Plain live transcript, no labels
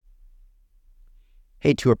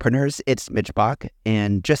Hey, tourpreneurs, it's Mitch Bach,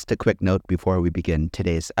 and just a quick note before we begin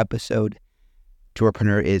today's episode.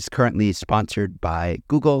 Tourpreneur is currently sponsored by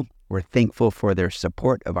Google. We're thankful for their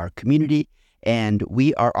support of our community, and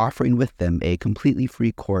we are offering with them a completely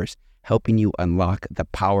free course helping you unlock the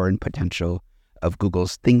power and potential of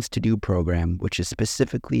Google's Things to Do program, which is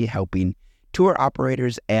specifically helping tour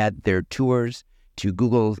operators add their tours to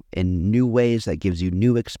Google in new ways that gives you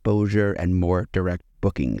new exposure and more direct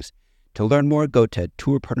bookings. To learn more, go to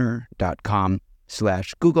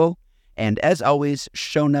tourpreneur.com/Google. And as always,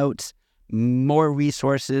 show notes, more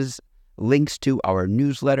resources, links to our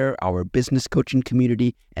newsletter, our business coaching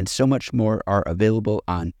community, and so much more are available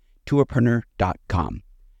on tourpreneur.com.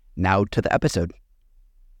 Now to the episode.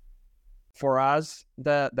 For us,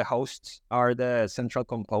 the hosts are the central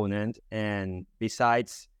component, and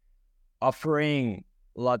besides offering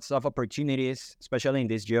lots of opportunities, especially in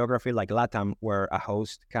this geography like LATAM, where a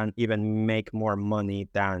host can even make more money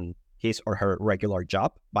than his or her regular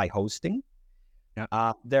job by hosting.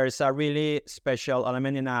 Yeah. There's a really special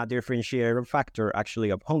element and a differentiator factor actually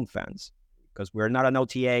of Homefans, because we're not an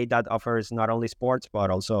OTA that offers not only sports, but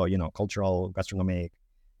also, cultural, gastronomic,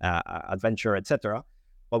 adventure, etc.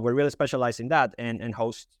 But we're really specialized in that, and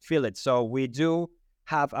hosts feel it. So we do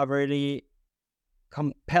have a really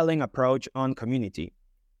compelling approach on community.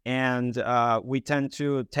 And we tend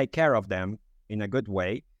to take care of them in a good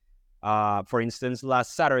way. For instance,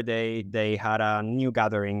 last Saturday, they had a new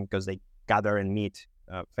gathering because they gather and meet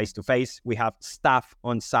face-to-face. We have staff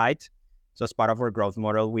on site. So as part of our growth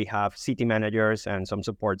model, we have city managers and some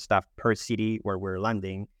support staff per city where we're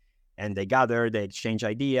landing. And they gather, they exchange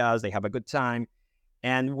ideas, they have a good time.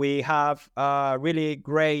 And we have really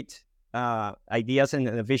great ideas and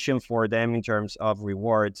a vision for them in terms of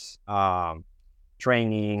rewards,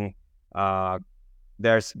 training.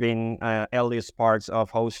 There's been earliest parts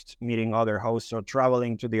of hosts meeting other hosts or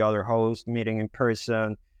traveling to the other host, meeting in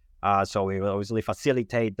person. So we will obviously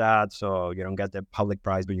facilitate that. So you don't get the public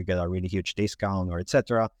price, but you get a really huge discount or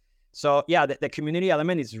etc. So yeah, the community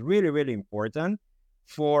element is really, really important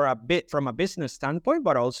from a business standpoint,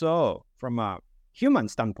 but also from a human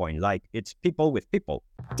standpoint, like it's people with people.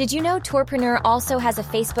 Did you know Tourpreneur also has a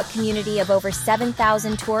Facebook community of over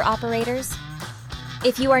 7,000 tour operators?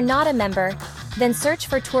 If you are not a member, then search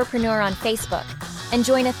for Tourpreneur on Facebook and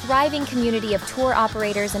join a thriving community of tour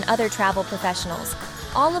operators and other travel professionals,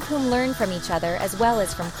 all of whom learn from each other as well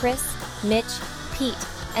as from Chris, Mitch, Pete,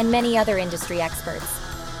 and many other industry experts.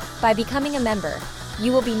 By becoming a member,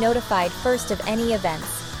 you will be notified first of any events,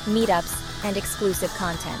 meetups, and exclusive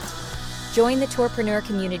content. Join the Tourpreneur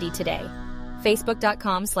community today.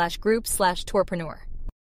 Facebook.com/group/Tourpreneur.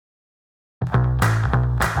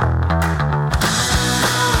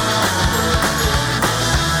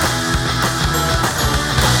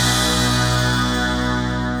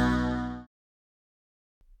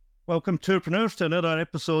 Welcome, Tourpreneurs, to another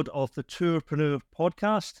episode of the Tourpreneur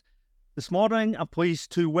podcast. This morning, I'm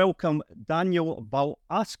pleased to welcome Daniel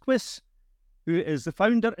Velasquez, who is the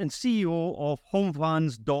founder and CEO of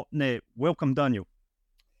Homefans.net. Welcome, Daniel.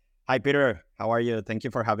 Hi, Peter. How are you? Thank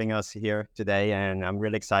you for having us here today, and I'm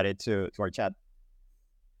really excited to our chat.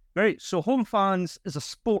 Great. So Homefans is a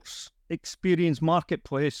sports experience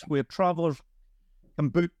marketplace where travelers can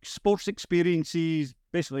book sports experiences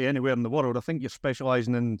basically anywhere in the world. I think you're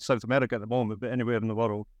specializing in South America at the moment, but anywhere in the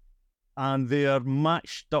world. And they are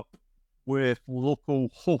matched up with local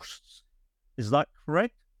hosts. Is that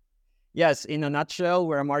correct? Yes, in a nutshell,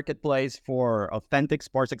 we're a marketplace for authentic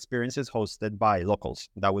sports experiences hosted by locals.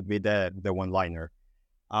 That would be the one-liner.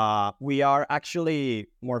 We are actually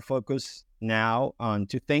more focused now on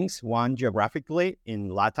two things. One, geographically, in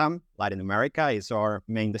LATAM, Latin America is our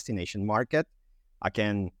main destination market. I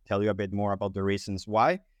can tell you a bit more about the reasons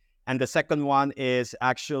why. And the second one is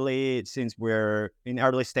actually, since we're in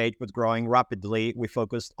early stage but growing rapidly, we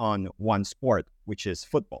focused on one sport, which is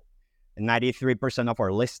football. 93% of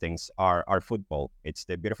our listings are football. It's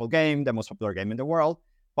the beautiful game, the most popular game in the world,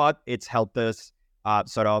 but it's helped us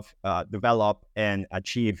develop and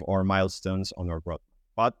achieve our milestones on our growth.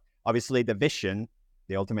 But obviously the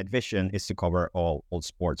ultimate vision is to cover all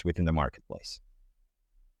sports within the marketplace.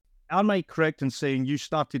 Am I correct in saying you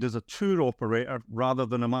started as a tour operator rather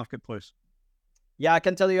than a marketplace? Yeah, I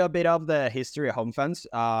can tell you a bit of the history of Homefans.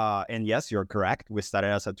 And yes, you're correct. We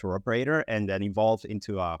started as a tour operator and then evolved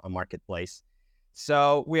into a marketplace.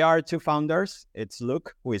 So we are two founders. It's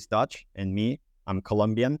Luke, who is Dutch, and me. I'm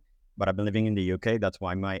Colombian, but I've been living in the UK. That's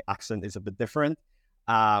why my accent is a bit different.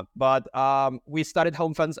 But we started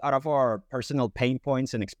Homefans out of our personal pain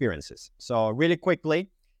points and experiences. So really quickly,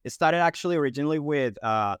 it started actually originally with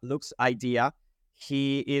Luke's idea.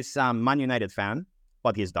 He is a Man United fan.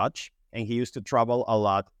 but he's Dutch, and he used to travel a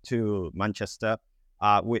lot to Manchester,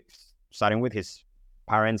 starting with his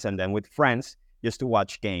parents and then with friends, just to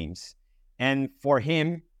watch games. And for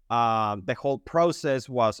him, the whole process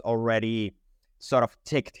was already sort of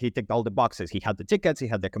ticked. He ticked all the boxes. He had the tickets, he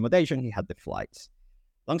had the accommodation, he had the flights.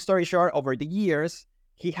 Long story short, over the years,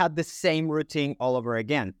 he had the same routine all over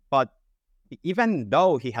again. But even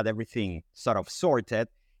though he had everything sort of sorted,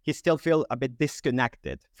 he still felt a bit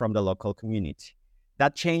disconnected from the local community.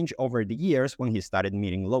 That changed over the years when he started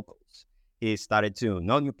meeting locals. He started to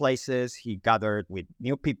know new places. He gathered with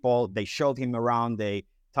new people. They showed him around. They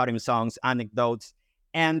taught him songs, anecdotes.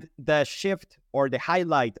 And the shift or the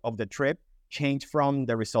highlight of the trip changed from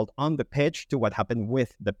the result on the pitch to what happened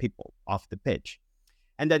with the people off the pitch.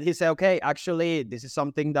 And then he said, okay, actually, this is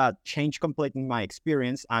something that changed completely my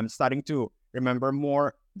experience. I'm starting to remember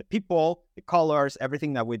more the people, the colors,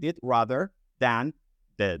 everything that we did, rather than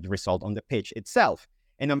the result on the pitch itself.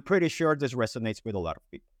 And I'm pretty sure this resonates with a lot of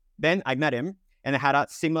people. Then I met him, and I had a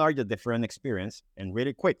similar yet different experience. And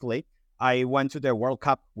really quickly, I went to the World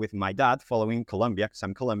Cup with my dad following Colombia, because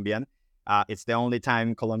I'm Colombian. It's the only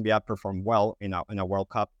time Colombia performed well in a World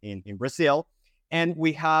Cup in Brazil. And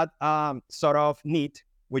we had sort of need,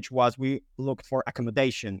 which was we looked for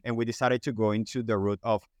accommodation, and we decided to go into the route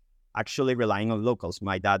of actually relying on locals.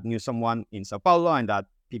 My dad knew someone in Sao Paulo, and that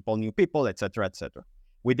people knew people, etc., etc.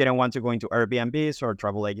 We didn't want to go into Airbnbs or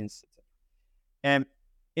travel agents, etc. And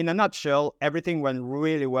in a nutshell, everything went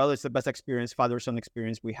really well. It's the best experience, father-son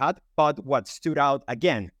experience we had. But what stood out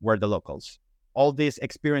again were the locals. All these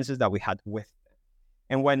experiences that we had with them.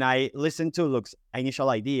 And when I listened to Luke's initial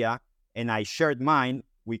idea and I shared mine,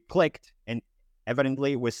 we clicked, and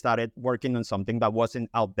evidently we started working on something that wasn't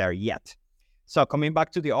out there yet. So coming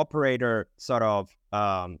back to the operator sort of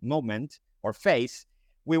moment or phase,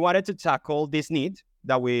 we wanted to tackle this need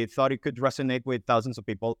that we thought it could resonate with thousands of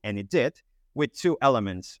people, and it did, with two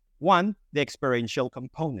elements. One, the experiential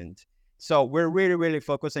component. So we're really, really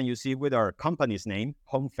focused, and you see with our company's name,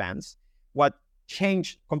 Homefans, what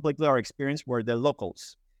changed completely our experience were the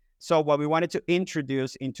locals. So what we wanted to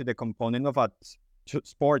introduce into the component of a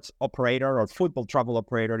sports operator or football travel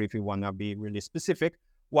operator, if you want to be really specific,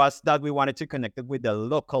 was that we wanted to connect it with the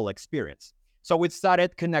local experience. So we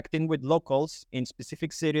started connecting with locals in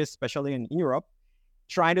specific cities, especially in Europe,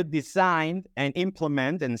 trying to design and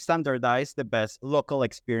implement and standardize the best local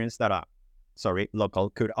experience that local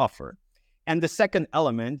could offer. And the second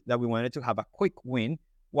element that we wanted to have a quick win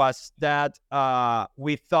was that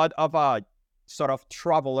we thought of a sort of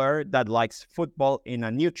traveler that likes football in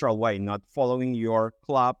a neutral way, not following your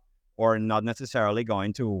club or not necessarily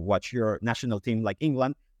going to watch your national team like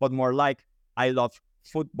England, but more like, I love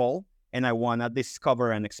football and I want to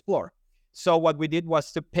discover and explore. So what we did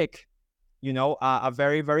was to pick, a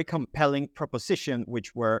very, very compelling proposition,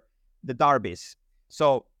 which were the derbies.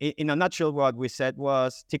 So in a nutshell, what we said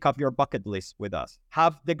was tick off your bucket list with us.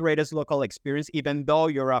 Have the greatest local experience, even though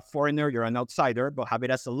you're a foreigner, you're an outsider, but have it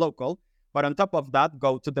as a local. But on top of that,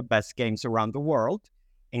 go to the best games around the world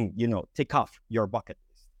and, tick off your bucket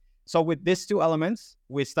list. So with these two elements,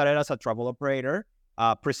 we started as a travel operator,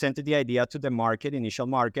 presented the idea to the initial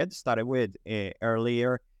market, started with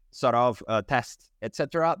earlier sort of tests,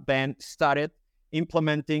 etc. Then started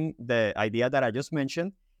implementing the idea that I just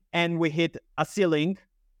mentioned. And we hit a ceiling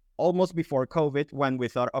almost before COVID when we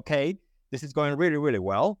thought, okay, this is going really, really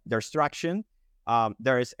well. There's traction.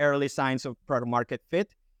 There is early signs of product market fit.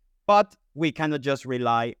 But we cannot just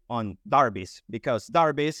rely on derbies, because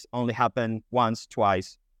derbies only happen once,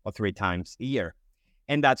 twice, or 3 times a year.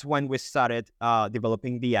 And that's when we started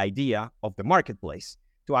developing the idea of the marketplace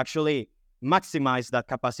to actually maximize that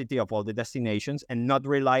capacity of all the destinations and not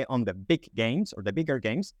rely on the big games or the bigger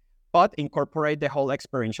games, but incorporate the whole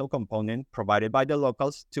experiential component provided by the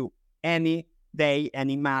locals to any day,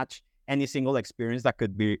 any match, any single experience that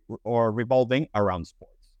could be or revolving around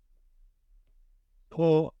sports.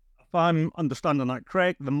 So if I'm understanding that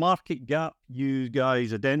correct, the market gap you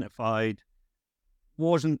guys identified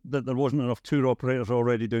wasn't that there wasn't enough tour operators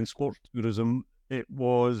already doing sports tourism. It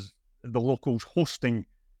was the locals hosting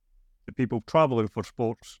the people traveling for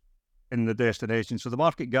sports in the destination. So the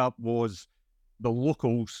market gap was the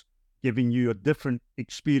locals giving you a different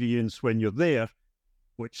experience when you're there,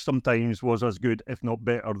 which sometimes was as good, if not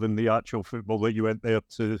better, than the actual football that you went there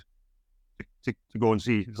to go and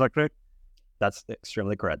see. Is that correct? That's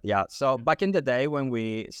extremely correct. Yeah. So back in the day when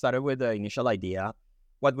we started with the initial idea,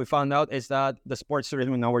 what we found out is that the sports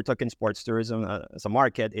tourism, now we're talking sports tourism as a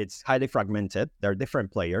market, it's highly fragmented. There are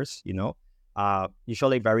different players,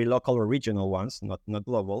 usually very local or regional ones, not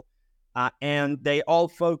global. And they all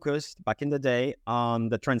focused back in the day on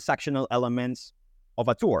the transactional elements, of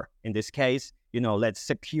a tour. In this case, let's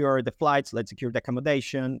secure the flights, let's secure the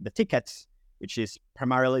accommodation, the tickets, which is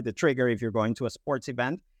primarily the trigger if you're going to a sports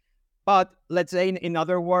event. But let's say, in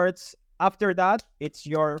other words, after that, it's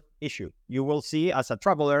your issue. You will see as a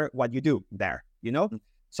traveler what you do there,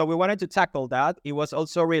 So we wanted to tackle that. It was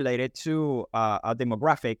also related to a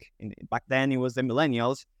demographic. Back then, it was the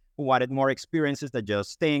millennials who wanted more experiences than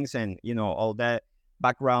just things and, all that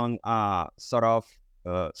background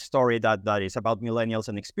story that is about millennials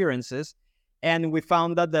and experiences. And we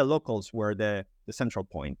found that the locals were the central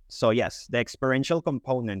point. So yes, the experiential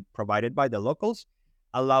component provided by the locals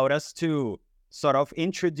allowed us to sort of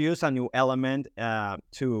introduce a new element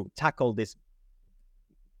to tackle this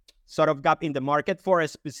sort of gap in the market for a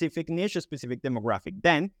specific niche, a specific demographic.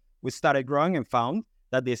 Then we started growing and found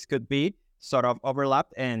that this could be sort of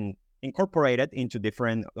overlapped and incorporated into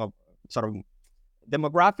different sort of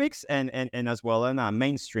demographics and as well on a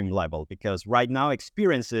mainstream level, because right now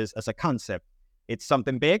experiences as a concept, it's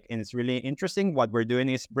something big and it's really interesting. What we're doing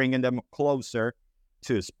is bringing them closer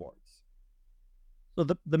to sports. So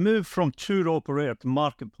the move from tour operator to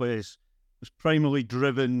marketplace was primarily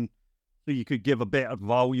driven so you could give a better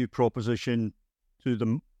value proposition to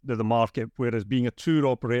the market, whereas being a tour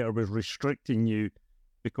operator was restricting you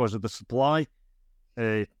because of the supply.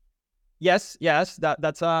 Yes,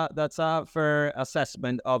 that's a fair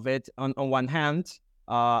assessment of it. On one hand,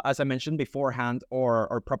 as I mentioned beforehand,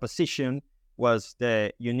 our proposition was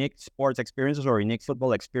the unique sports experiences or unique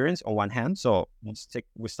football experience on one hand. So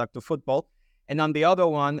we stuck to football. And on the other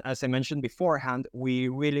one, as I mentioned beforehand, we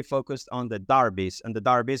really focused on the derbies, and the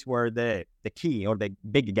derbies were the key or the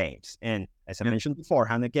big games. And as I mentioned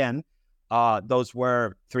beforehand, again, those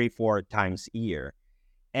were 3-4 times a year.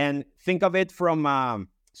 And think of it from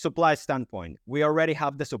supply standpoint. We already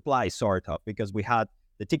have the supply sort of, because we had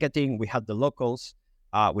the ticketing, we had the locals,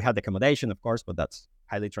 we had the accommodation, of course, but that's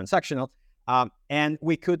highly transactional. And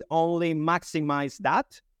we could only maximize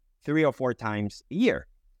that 3 or 4 times a year.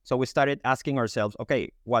 So we started asking ourselves,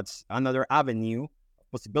 okay, what's another avenue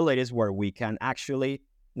of possibilities where we can actually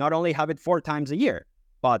not only have it 4 times a year,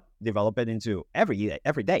 but develop it into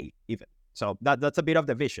every day even. So that's a bit of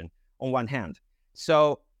the vision on one hand.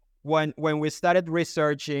 So when we started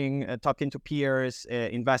researching, talking to peers,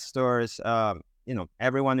 investors,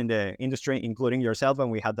 everyone in the industry, including yourself, and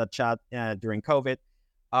we had that chat during COVID,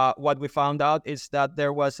 what we found out is that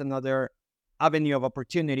there was another avenue of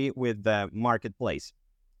opportunity with the marketplace.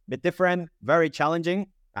 Bit different, very challenging,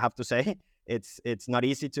 I have to say. It's not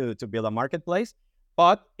easy to build a marketplace,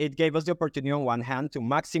 but it gave us the opportunity on one hand to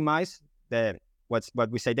maximize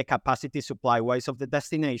what we say the capacity supply-wise of the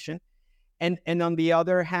destination. And on the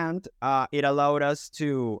other hand, it allowed us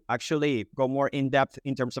to actually go more in-depth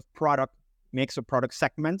in terms of product mix or product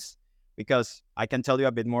segments, because I can tell you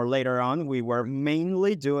a bit more later on, we were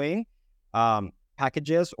mainly doing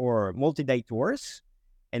packages or multi-day tours.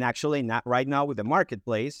 And actually, not right now with the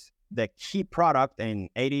marketplace, the key product and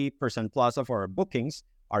 80% plus of our bookings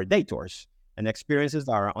are day tours and experiences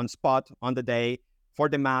that are on spot, on the day, for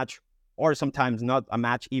the match, or sometimes not a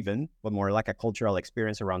match even, but more like a cultural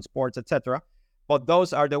experience around sports, etc. But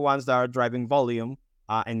those are the ones that are driving volume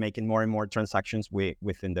and making more and more transactions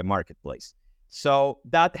within the marketplace. So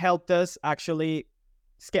that helped us actually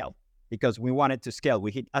scale, because we wanted to scale.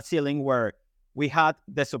 We hit a ceiling where we had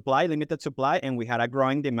the supply, limited supply, and we had a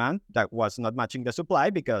growing demand that was not matching the supply,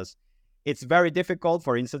 because it's very difficult,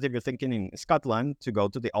 for instance, if you're thinking in Scotland, to go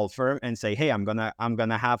to the Old Firm and say, hey, I'm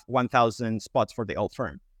gonna have 1,000 spots for the Old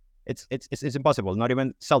Firm. It's impossible. Not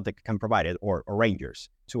even Celtic can provide it, or Rangers,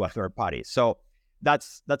 to a third party. So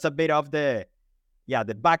that's a bit of the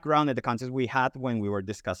background and the context we had when we were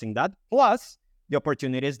discussing that, plus the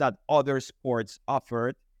opportunities that other sports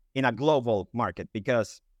offered in a global market.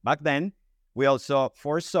 Because back then, we also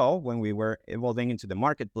foresaw, when we were evolving into the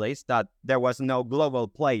marketplace, that there was no global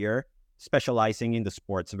player specializing in the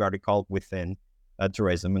sports vertical within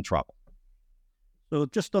tourism and travel. So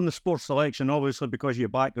just on the sports selection, obviously, because your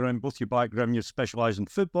background, you specialize in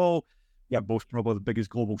football. Yeah, both probably the biggest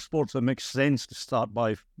global sports. It makes sense to start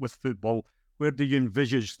with football. Where do you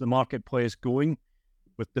envisage the marketplace going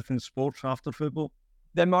with different sports after football?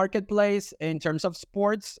 The marketplace, in terms of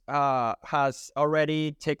sports, has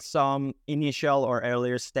already taken some initial or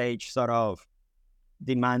earlier stage sort of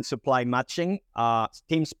demand-supply matching.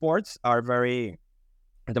 Team sports are the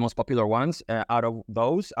most popular ones. Out of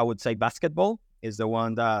those, I would say basketball is the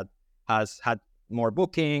one that has had more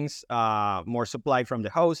bookings, more supply from the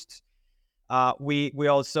hosts. We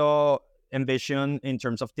also envision, in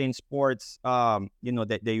terms of team sports, the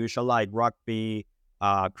usual like rugby,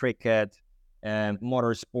 cricket, and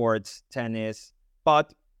motorsports, tennis.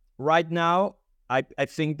 But right now, I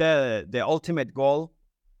think the ultimate goal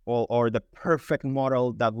or the perfect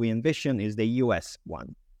model that we envision is the US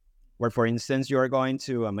one, where, for instance, you're going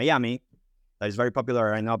to Miami, that is very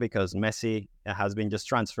popular right now because Messi has been just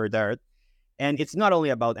transferred there. And it's not only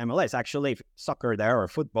about MLS. Actually, soccer there or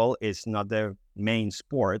football is not the main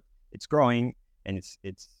sport. It's growing and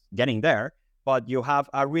it's getting there. But you have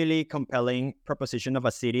a really compelling proposition of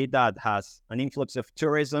a city that has an influx of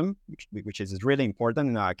tourism, which is really important.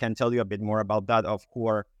 And I can tell you a bit more about that, of who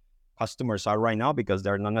our customers are right now, because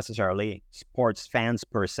they're not necessarily sports fans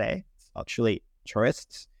per se. It's actually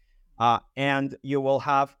tourists. And you will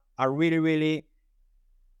have a really, really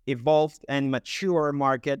evolved and mature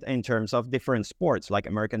market in terms of different sports like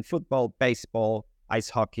American football, baseball, ice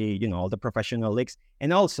hockey, all the professional leagues,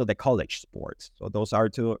 and also the college sports. So those are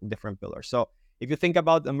two different pillars. So if you think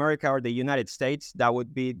about America or the United States, that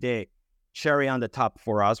would be the cherry on the top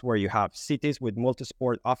for us, where you have cities with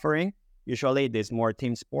multi-sport offering. Usually there's more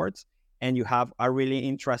team sports, and you have a really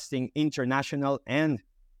interesting international and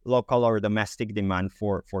local or domestic demand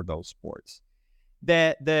for those sports.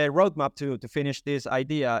 The roadmap to finish this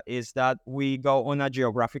idea is that we go on a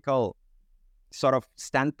geographical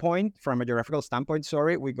standpoint,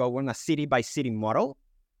 we go on a city by city model.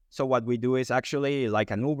 So what we do is actually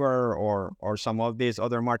like an Uber or some of these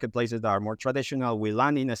other marketplaces that are more traditional. We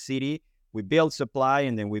land in a city, we build supply,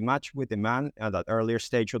 and then we match with demand at that earlier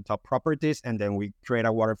stage of top properties, and then we create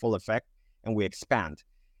a waterfall effect and we expand.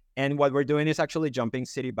 And what we're doing is actually jumping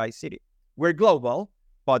city by city. We're global,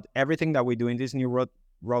 but everything that we do in this new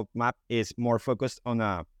roadmap is more focused on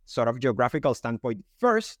a sort of geographical standpoint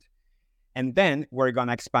first, and then we're going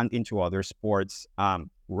to expand into other sports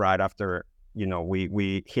right after,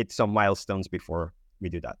 we hit some milestones before we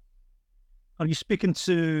do that. Are you speaking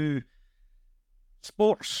to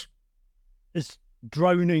sports is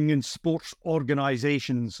drowning in sports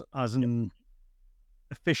organizations, as in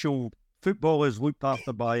official football is looked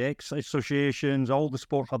after by X associations, all the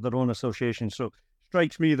sports have their own associations. So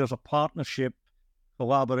strikes me there's a partnership,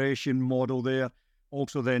 collaboration model there.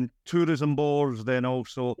 Also then tourism boards, then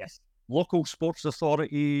also local sports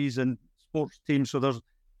authorities and sports teams. So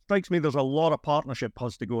strikes me there's a lot of partnership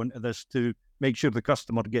has to go into this to make sure the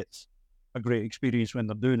customer gets a great experience when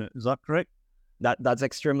they're doing it. Is that correct? That's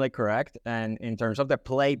extremely correct. And in terms of the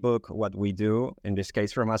playbook, what we do, in this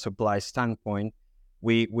case from a supply standpoint,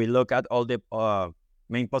 we look at all the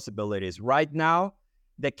main possibilities. Right now,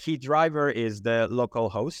 the key driver is the local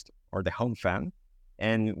host or the home fan.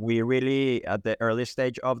 And we really, at the early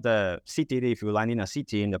stage of the city, if you land in a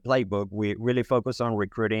city in the playbook, we really focus on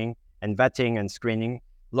recruiting and vetting and screening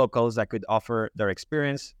locals that could offer their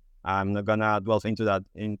experience. I'm not going to delve into that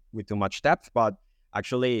with too much depth, but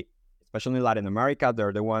actually, especially in Latin America,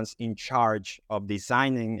 they're the ones in charge of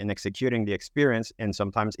designing and executing the experience, and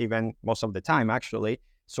sometimes even most of the time, actually,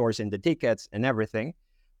 sourcing the tickets and everything.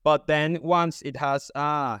 But then once it has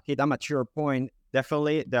hit a mature point,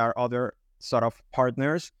 definitely there are other sort of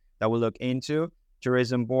partners that we look into,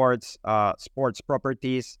 tourism boards, sports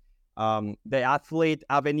properties. The athlete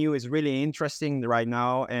avenue is really interesting right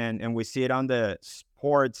now, and we see it on the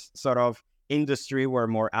sports sort of industry where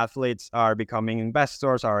more athletes are becoming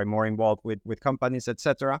investors, are more involved with companies,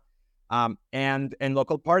 etc. And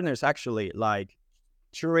local partners, actually, like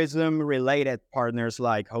tourism-related partners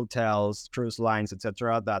like hotels, cruise lines,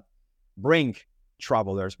 etc., that bring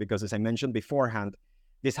travelers, because as I mentioned beforehand,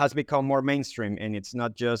 this has become more mainstream, and it's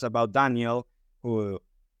not just about Daniel, who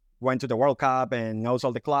went to the World Cup and knows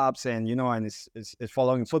all the clubs and, and is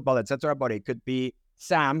following football, etc., but it could be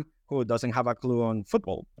Sam, who doesn't have a clue on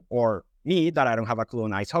football, or me, that I don't have a clue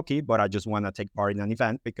on ice hockey, but I just want to take part in an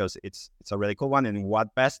event because it's a really cool one. And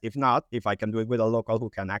what best, if I can do it with a local who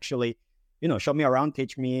can actually, show me around,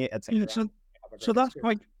 teach me, etc. So that's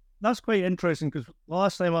quite interesting, because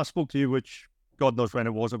last time I spoke to you, which God knows when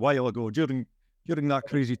it was, a while ago, during that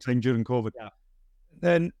crazy time during COVID,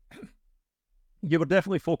 then you were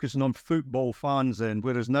definitely focusing on football fans then,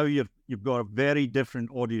 whereas now you've got a very different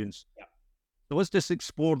audience. Yeah. So let's just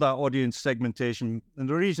explore that audience segmentation. And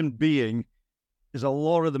the reason being is a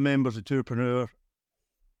lot of the members of Tourpreneur,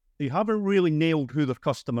 they haven't really nailed who their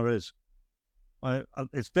customer is.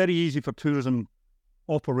 It's very easy for tourism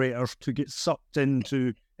operators to get sucked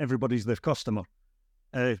into everybody's their customer.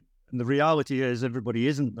 And the reality is everybody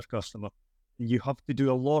isn't their customer. You have to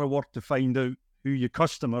do a lot of work to find out who your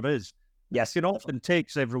customer is. Yes. It often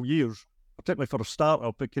takes several years, particularly for a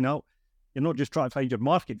startup. You're not just trying to find your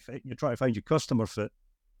market fit, you're trying to find your customer fit.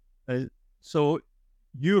 So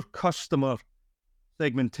your customer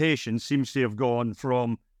segmentation seems to have gone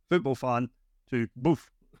from football fan to both.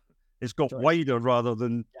 It's got wider rather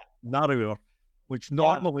than narrower. which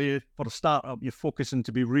normally for a startup, you're focusing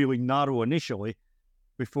to be really narrow initially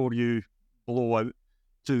before you blow out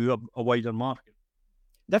to a wider market.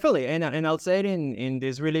 Definitely, and I'll say it in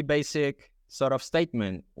this really basic sort of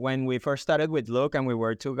statement. When we first started with Luke and we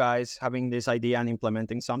were two guys having this idea and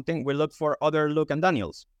implementing something, we looked for other Luke and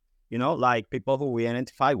Daniels, like people who we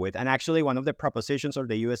identify with. And actually, one of the propositions or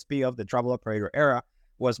the USP of the travel operator era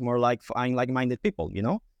was more like finding like-minded people,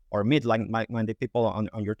 or meet like-minded people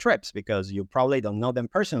on your trips, because you probably don't know them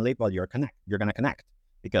personally, but you're going to connect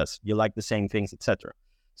because you like the same things, etc.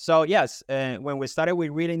 So yes, when we started, we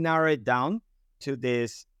really narrowed it down to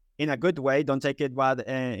this in a good way. Don't take it bad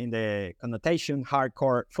in the connotation,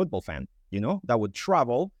 hardcore football fan, that would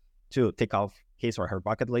travel to tick off his or her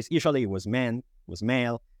bucket list. Usually it was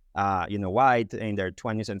male, white, in their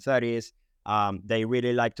 20s and 30s. They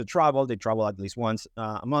really like to travel. They travel at least once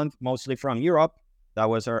a month, mostly from Europe. That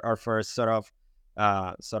was our first sort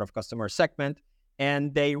of customer segment.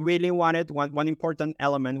 And they really wanted, one important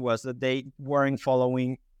element was that they weren't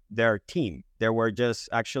following their team. They were just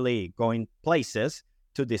actually going places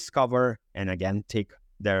to discover and again tick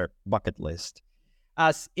their bucket list.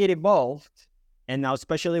 As it evolved, and now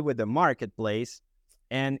especially with the marketplace,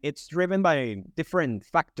 and it's driven by different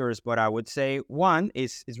factors, but I would say one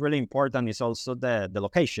is really important is also the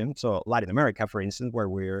location. So Latin America, for instance, where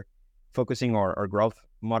we're focusing our growth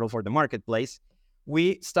model for the marketplace,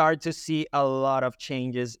 we start to see a lot of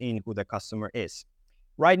changes in who the customer is.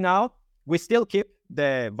 Right now, we still keep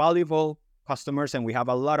the valuable customers, and we have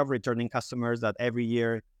a lot of returning customers that every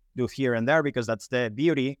year do here and there, because that's the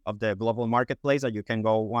beauty of the global marketplace, that you can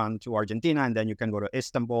go to Argentina, and then you can go to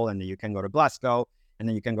Istanbul, and then you can go to Glasgow, and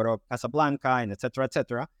then you can go to Casablanca, and et cetera, et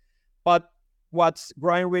cetera. But what's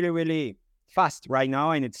growing really, really fast right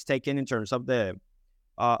now, and it's taken in terms of the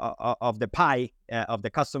pie of the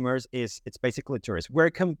customers, it's basically tourists.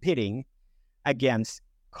 We're competing against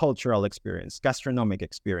cultural experience, gastronomic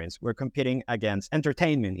experience. We're competing against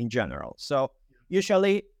entertainment in general. So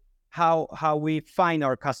usually how we find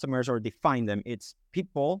our customers or define them, it's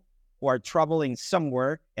people who are traveling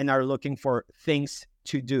somewhere and are looking for things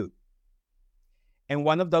to do. And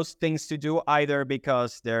one of those things to do, either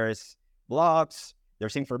because there's blogs,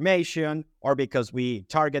 there's information, or because we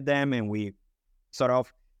target them and we sort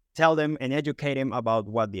of tell them and educate them about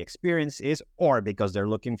what the experience is, or because they're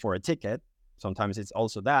looking for a ticket. Sometimes it's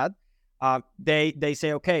also that. They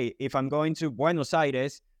say, okay, if I'm going to Buenos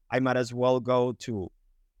Aires, I might as well go to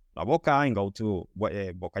La Boca and go to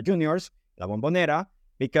Boca Juniors, La Bombonera,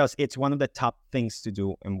 because it's one of the top things to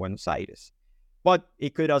do in Buenos Aires. But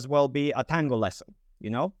it could as well be a tango lesson,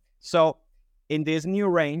 So in this new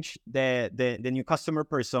range, the new customer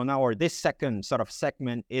persona, or this second sort of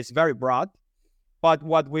segment, is very broad. But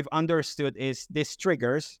what we've understood is these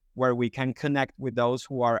triggers where we can connect with those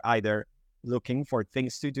who are either looking for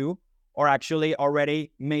things to do or actually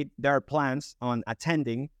already made their plans on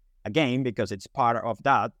attending a game, because it's part of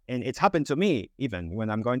that. And it's happened to me even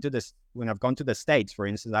when I've gone to the States, for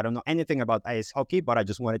instance. I don't know anything about ice hockey, but I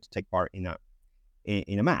just wanted to take part in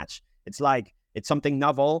a match. It's like, it's something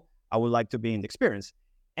novel. I would like to be in the experience.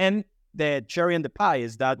 And the cherry on the pie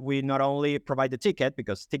is that we not only provide the ticket,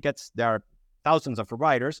 because tickets, there are thousands of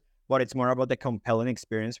providers, but it's more about the compelling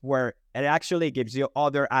experience, where it actually gives you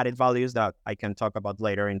other added values that I can talk about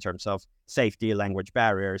later in terms of safety, language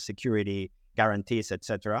barriers, security, guarantees,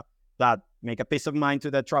 etc., that make a peace of mind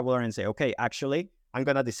to the traveler and say, okay, actually, I'm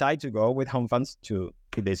going to decide to go with Homefans to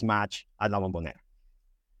this match at La Bombonera.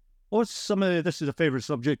 This is a favorite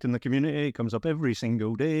subject in the community. It comes up every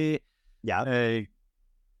single day. Yeah.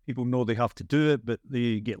 People know they have to do it, but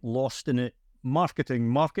they get lost in it.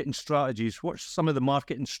 Marketing strategies. What's some of the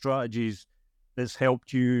marketing strategies that's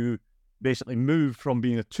helped you basically move from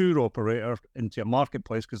being a tour operator into a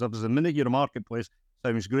marketplace? Because the minute you're a marketplace,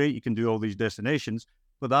 sounds great, you can do all these destinations,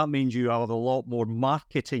 but that means you have a lot more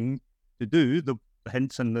marketing to do, the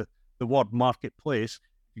hints in the word marketplace.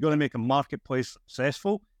 If you're going to make a marketplace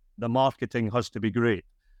successful, the marketing has to be great.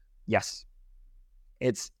 Yes.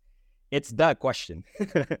 It's the question.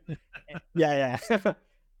 Yeah.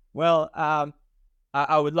 Well,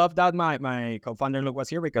 I would love that my co-founder Luke was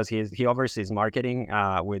here, because he oversees marketing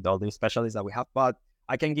with all the specialists that we have. But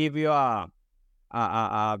I can give you a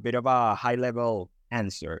bit of a high-level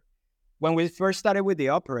answer. When we first started with the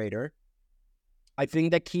operator, I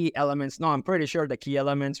think I'm pretty sure the key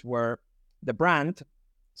elements were the brand.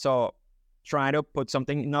 So trying to put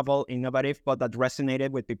something novel, innovative, but that resonated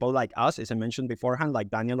with people like us, as I mentioned beforehand, like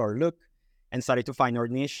Daniel or Luke, and started to find our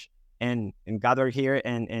niche and gather here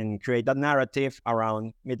and create that narrative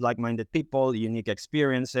around meet like-minded people, unique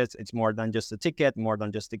experiences. It's more than just a ticket, more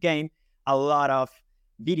than just a game. A lot of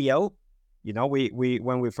video You know, we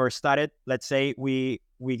when we first started, let's say we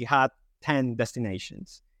had 10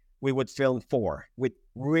 destinations. We would film 4 with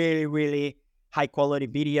really, really high quality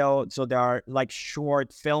video. So there are like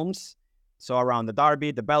short films. So around the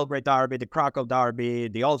Derby, the Belgrade Derby, the Krakow Derby,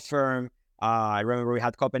 the Old Firm. I remember we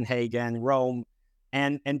had Copenhagen, Rome,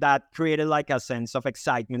 and that created like a sense of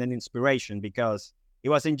excitement and inspiration, because it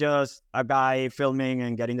wasn't just a guy filming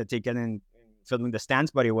and getting the ticket and filming the stands,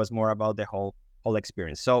 but it was more about the whole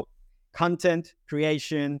experience. So content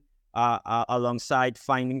creation alongside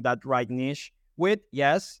finding that right niche with,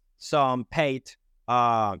 yes, some paid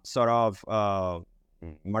sort of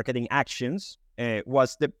marketing actions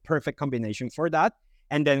was the perfect combination for that.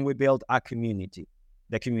 And then we built a community.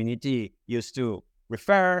 The community used to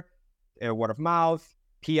refer, word of mouth,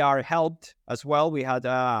 PR helped as well. We had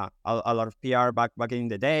a lot of PR back in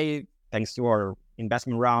the day, thanks to our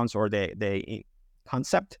investment rounds or the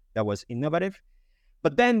concept that was innovative.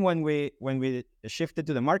 But then when we shifted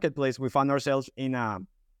to the marketplace, we found ourselves in a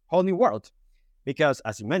whole new world, because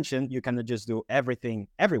as you mentioned, you cannot just do everything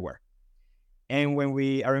everywhere. And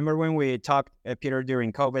I remember when we talked, Peter,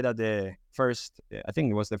 during COVID at the first, I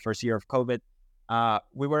think it was the first year of COVID,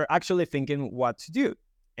 we were actually thinking what to do.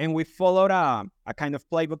 And we followed a kind of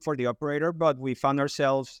playbook for the operator, but we found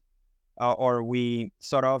ourselves, or we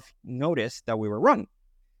sort of noticed that we were wrong.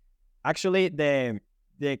 Actually, the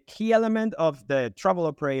key element of the travel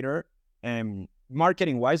operator,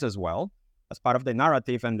 marketing-wise as well, as part of the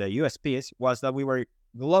narrative and the USPs, was that we were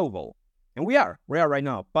global. And we are right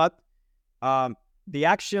now. But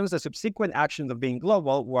the subsequent actions of being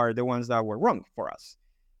global were the ones that were wrong for us.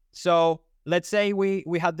 So let's say we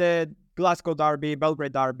had the Glasgow Derby,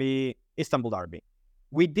 Belgrade Derby, Istanbul Derby.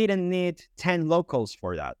 We didn't need 10 locals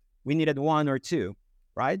for that. We needed 1 or 2,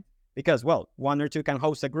 right? Because, well, 1 or 2 can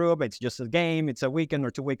host a group. It's just a game. It's a weekend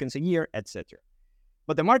or 2 weekends a year, etc.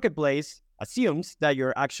 But the marketplace assumes that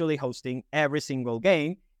you're actually hosting every single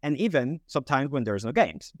game, and even sometimes when there's no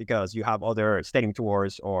games, because you have other stadium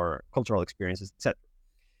tours or cultural experiences, etc.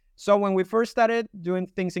 So when we first started doing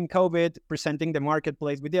things in COVID, presenting the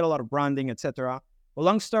marketplace, we did a lot of branding, etc. Well,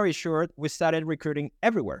 long story short, we started recruiting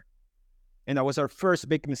everywhere. And that was our first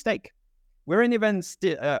big mistake. We weren't even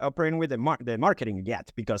still operating with the marketing yet,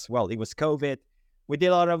 because, well, it was COVID. We did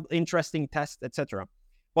a lot of interesting tests, etc.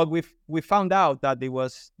 But we found out that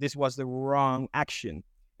this was the wrong action.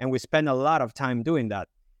 And we spent a lot of time doing that,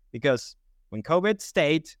 because when COVID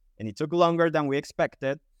stayed and it took longer than we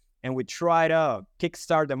expected, and we tried to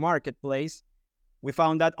kickstart the marketplace, we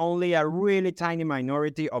found that only a really tiny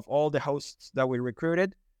minority of all the hosts that we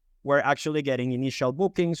recruited were actually getting initial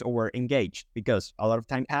bookings or were engaged, because a lot of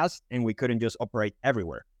time passed and we couldn't just operate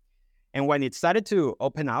everywhere. And when it started to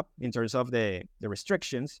open up in terms of the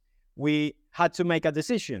restrictions, we had to make a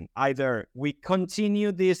decision. Either we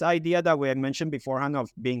continue this idea that we had mentioned beforehand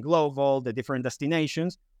of being global, the different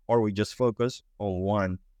destinations, or we just focus on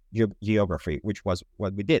one geography, which was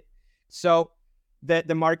what we did. So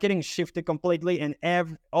the marketing shifted completely,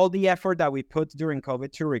 and all the effort that we put during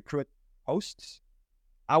COVID to recruit hosts,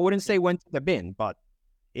 I wouldn't say went to the bin, but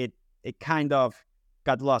it kind of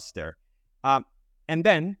got lost there. And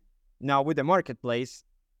then now with the marketplace,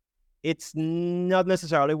 it's not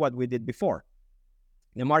necessarily what we did before.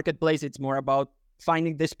 In the marketplace, it's more about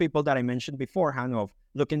finding these people that I mentioned beforehand, of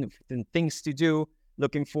looking for things to do,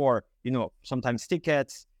 looking for, sometimes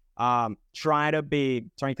tickets, trying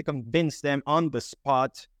to convince them on the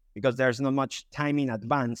spot, because there's not much time in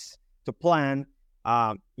advance to plan.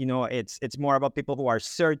 It's more about people who are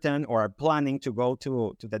certain or are planning to go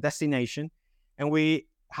to the destination. And we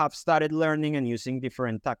have started learning and using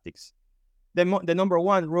different tactics. The number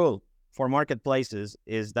one rule for marketplaces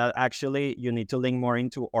is that actually you need to link more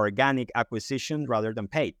into organic acquisition rather than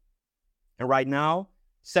paid. And right now,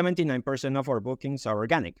 79% of our bookings are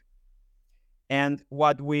organic. And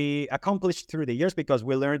what we accomplished through the years, because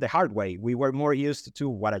we learned the hard way, we were more used to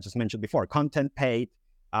what I just mentioned before, content paid,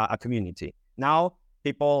 a community. Now,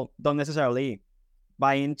 people don't necessarily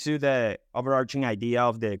buy into the overarching idea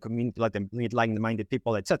of the community, like the like-minded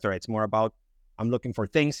people, etc. It's more about, I'm looking for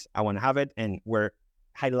things, I want to have it, and we're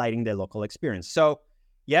highlighting the local experience. So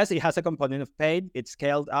yes, it has a component of paid, it's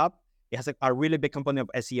scaled up, it has a really big component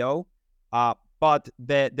of SEO, but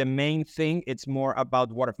the main thing, it's more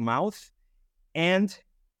about word of mouth. And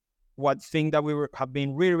one thing that have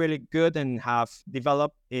been really, really good and have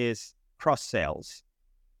developed is cross sales.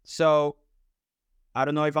 So I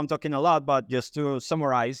don't know if I'm talking a lot, but just to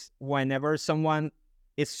summarize, whenever someone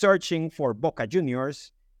is searching for Boca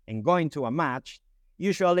Juniors and going to a match,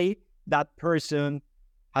 usually that person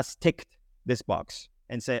has ticked this box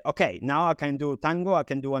and say, okay, now I can do tango, I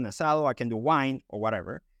can do an asado, I can do wine or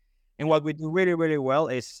whatever. And what we do really, really well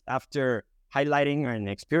is after highlighting and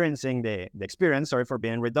experiencing the experience, sorry for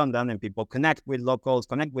being redundant, and people connect with locals,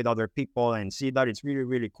 connect with other people, and see that it's really,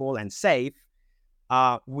 really cool and safe,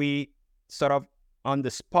 we sort of on the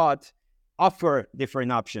spot offer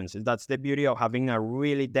different options. That's the beauty of having a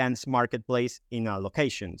really dense marketplace in a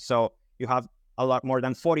location. So you have a lot more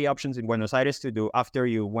than 40 options in Buenos Aires to do after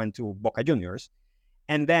you went to Boca Juniors.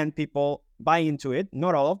 And then people buy into it,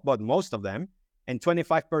 not all, but most of them. And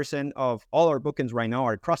 25% of all our bookings right now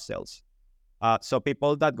are cross sales. So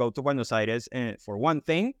people that go to Buenos Aires for one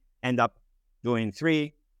thing end up doing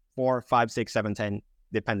 3, 4, 5, 6, 7, 10,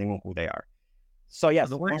 depending on who they are. So yes,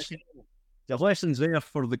 the lessons there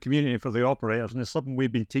for the community, for the operators, and it's something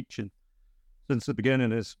we've been teaching since the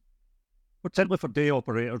beginning, is particularly for day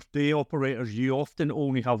operators, you often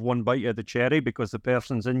only have one bite of the cherry because the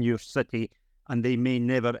person's in your city and they may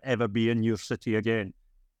never ever be in your city again.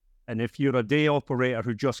 And if you're a day operator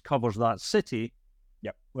who just covers that city,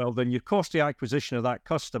 well, then your cost of acquisition of that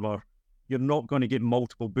customer, you're not going to get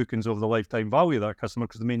multiple bookings over the lifetime value of that customer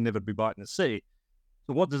because they may never be back in the city.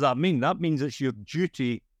 So what does that mean? That means it's your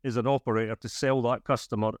duty as an operator to sell that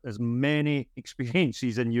customer as many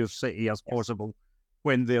experiences in your city as possible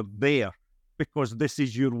when they're there, because this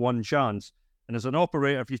is your one chance. And as an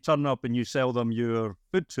operator, if you turn up and you sell them your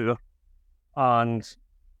food tour and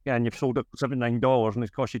you've sold it for $79 and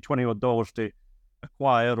it costs you $20 to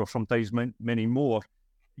acquire, or sometimes many more,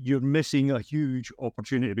 you're missing a huge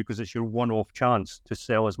opportunity because it's your one-off chance to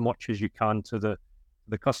sell as much as you can to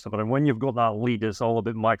the customer. And when you've got that lead, it's all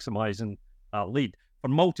about maximizing that lead. For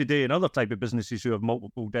multi-day and other type of businesses who have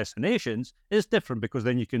multiple destinations, it's different because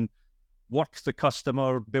then you can work the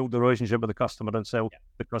customer, build the relationship with the customer and sell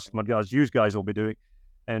the customer, as you guys will be doing,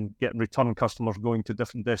 and getting return customers going to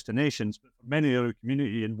different destinations. But for many of the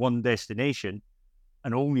community in one destination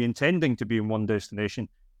and only intending to be in one destination,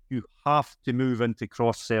 you have to move into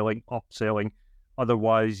cross-selling, upselling.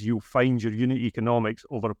 Otherwise, you'll find your unit economics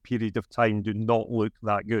over a period of time do not look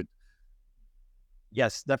that good.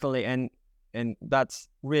 Yes, definitely. And that's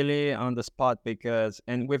really on the spot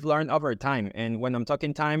and we've learned over time. And when I'm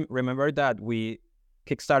talking time, remember that we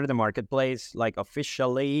kickstarted the marketplace like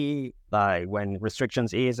officially, like when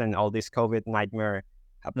restrictions eased and all this COVID nightmare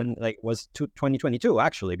happened, like was 2022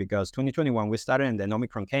 actually, because 2021 we started and then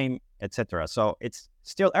Omicron came, etc. So it's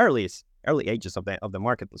still early ages of the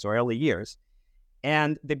marketplace, or early years.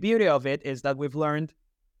 And the beauty of it is that we've learned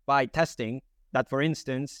by testing that, for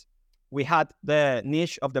instance, we had the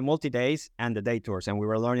niche of the multi-days and the day tours, and we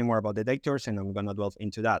were learning more about the day tours, and I'm going to delve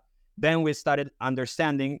into that. Then we started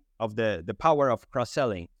understanding of the power of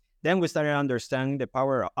cross-selling. Then we started understanding the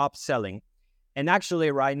power of upselling. And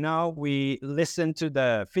actually right now we listen to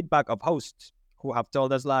the feedback of hosts who have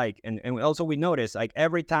told us and also we notice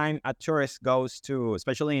every time a tourist goes to,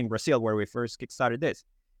 especially in Brazil where we first kickstarted this,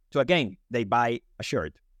 to a game, they buy a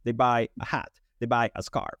shirt, they buy a hat, they buy a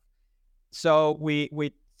scarf. So we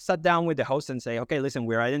sat down with the host and say, okay, listen,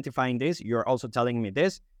 we're identifying this. You're also telling me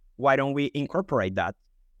this. Why don't we incorporate that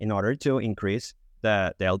in order to increase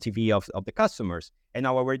the LTV of the customers? And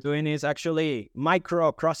now what we're doing is actually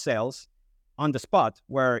micro cross sales on the spot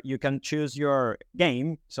where you can choose your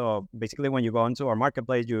game. So basically when you go into our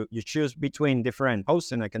marketplace, you choose between different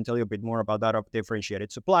hosts, and I can tell you a bit more about that of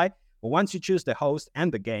differentiated supply. But once you choose the host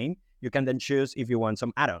and the game, you can then choose if you want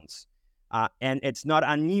some add-ons. And it's not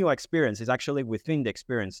a new experience. It's actually within the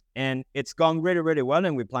experience. And it's gone really, really well.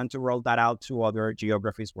 And we plan to roll that out to other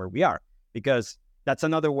geographies where we are, because that's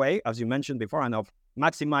another way, as you mentioned before, and of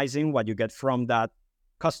maximizing what you get from that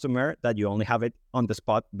customer, that you only have it on the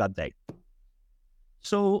spot that day.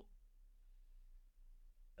 So,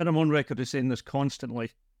 and I'm on record as saying this constantly,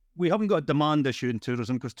 we haven't got a demand issue in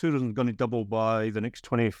tourism because tourism is going to double by the next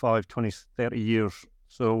 25, 20, 30 years.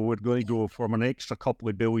 So we're going to go from an extra couple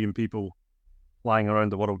of billion people flying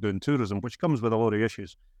around the world doing tourism, which comes with a lot of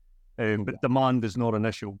issues. But demand is not an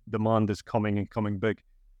issue. Demand is coming and coming big.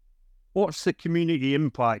 What's the community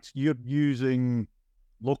impact? You're using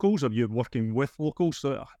locals, or you're working with locals,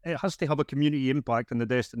 so it has to have a community impact in the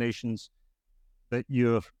destinations that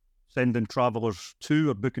you're sending travelers to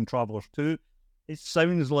or booking travelers to. It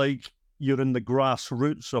sounds like you're in the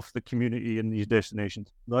grassroots of the community in these destinations.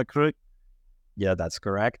 Is that correct? Yeah, that's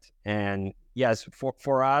correct. And yes,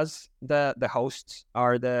 for us, the hosts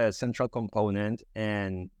are the central component.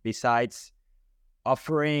 And besides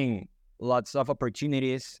offering lots of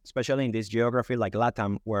opportunities, especially in this geography like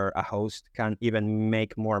LATAM, where a host can even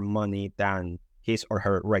make more money than his or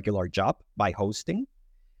her regular job by hosting,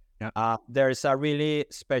 there's a really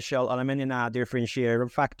special element and a differentiator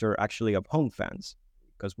factor actually of Homefans.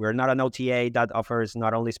 because we're not an OTA that offers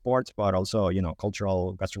not only sports, but also,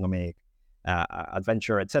 cultural, gastronomic,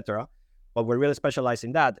 adventure, etc. But we're really specialized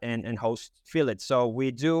in that, and hosts feel it. So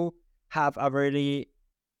we do have a really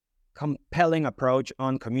compelling approach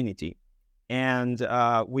on community, and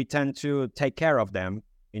we tend to take care of them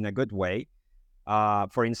in a good way.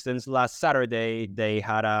 For instance, last Saturday, they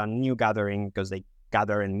had a new gathering because they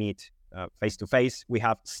gather and meet face to face. We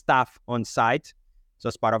have staff on site. So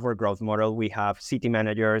as part of our growth model, we have city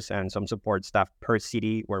managers and some support staff per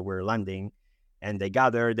city where we're landing. And they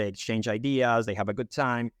gather, they exchange ideas, they have a good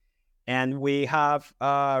time. And we have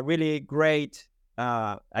really great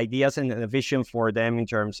ideas and a vision for them in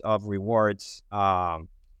terms of rewards,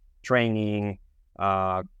 training.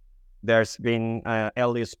 There's been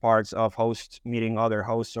earliest parts of hosts meeting other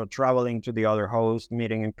hosts or traveling to the other host,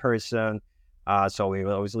 meeting in person. So we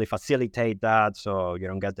will obviously facilitate that. So you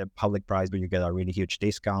don't get the public price, but you get a really huge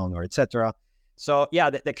discount or etc. So yeah,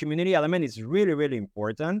 the community element is really, really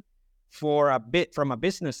important for a bit from a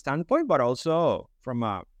business standpoint, but also from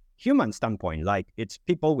a human standpoint. Like it's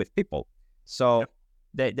people with people. So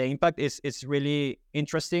the impact is really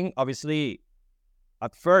interesting. Obviously,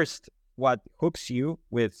 at first, what hooks you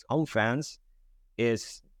with Homefans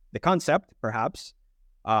is the concept, perhaps,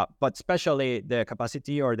 but especially the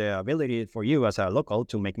capacity or the ability for you as a local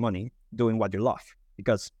to make money doing what you love,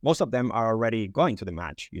 because most of them are already going to the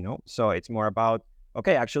match, So it's more about,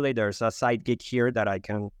 okay, actually there's a side gig here that I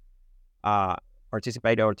can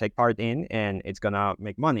participate or take part in, and it's going to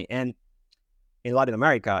make money. And in Latin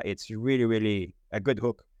America, it's really, really a good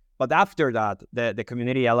hook. But after that, the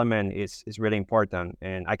community element is really important.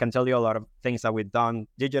 And I can tell you a lot of things that we've done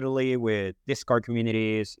digitally with Discord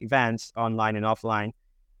communities, events, online and offline.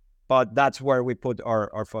 But that's where we put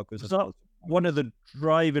our focus. Is that one of the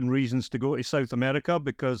driving reasons to go to South America?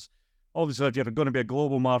 Because obviously, if you're going to be a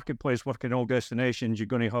global marketplace working in all destinations, you're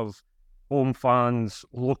going to have home fans,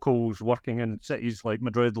 locals working in cities like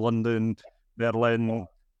Madrid, London, Berlin,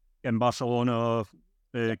 in Barcelona,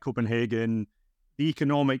 Copenhagen. The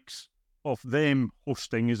economics of them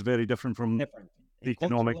hosting is very different from the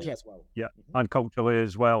economics as well. Yeah, and culturally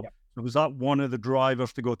as well. So was that one of the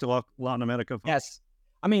drivers to go to Latin America? Yes.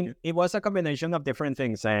 I mean, it was a combination of different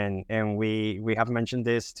things, and we have mentioned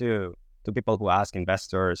this to people who ask,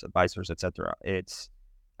 investors, advisors, etc. It's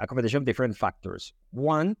a combination of different factors.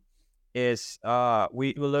 One is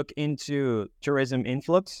we look into tourism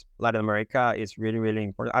influx. Latin America is really, really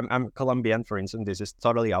important. I'm Colombian, for instance. This is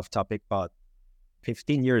totally off topic, but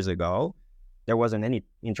 15 years ago, there wasn't any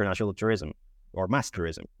international tourism or mass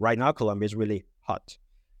tourism. Right now, Colombia is really hot.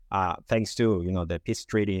 Thanks to the peace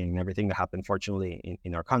treaty and everything that happened, fortunately,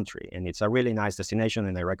 in our country. And it's a really nice destination,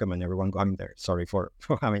 and I recommend everyone going there. Sorry for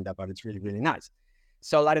having that, but it's really, really nice.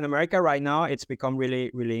 So Latin America right now, it's become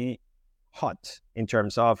really, really hot in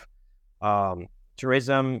terms of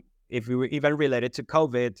tourism. If we even related to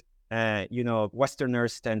COVID,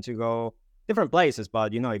 Westerners tend to go different places.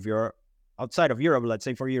 But, if you're outside of Europe, let's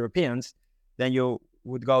say for Europeans, then you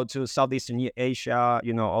would go to Southeastern Asia,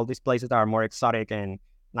 all these places that are more exotic and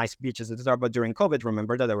nice beaches, etc. But during COVID,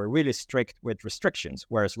 remember that they were really strict with restrictions,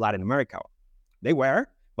 whereas Latin America, they were,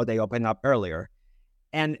 but they opened up earlier.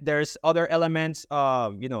 And there's other elements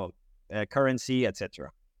of, currency, etc.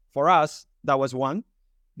 For us, that was one.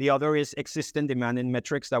 The other is existing demand and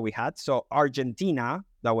metrics that we had. So Argentina,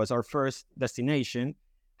 that was our first destination,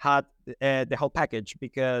 had the whole package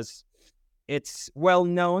because it's well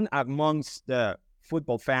known amongst the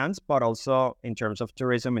football fans, but also in terms of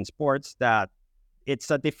tourism and sports, that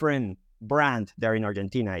it's a different brand there in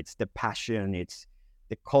Argentina. It's the passion, it's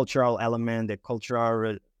the cultural element,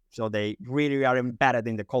 so they really are embedded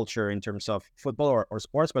in the culture in terms of football or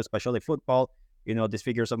sports, but especially football. These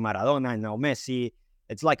figures of Maradona and now Messi,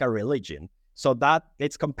 it's like a religion. So that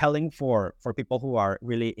it's compelling for people who are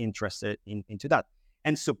really interested into that.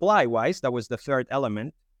 And supply-wise, that was the third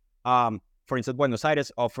element. For instance, Buenos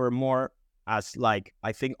Aires offer more as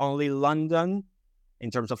I think only London in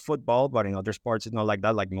terms of football, but in other sports, it's not like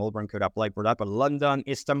that. Like Melbourne could apply for that, but London,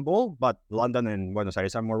 Istanbul, but London and Buenos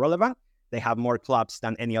Aires are more relevant. They have more clubs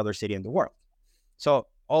than any other city in the world. So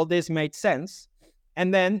all this made sense.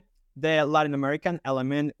 And then the Latin American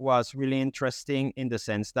element was really interesting in the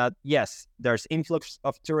sense that, yes, there's influx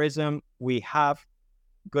of tourism. We have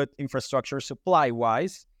good infrastructure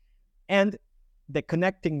supply-wise. And the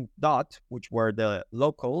connecting dot, which were the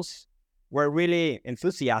locals, were really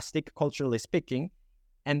enthusiastic, culturally speaking.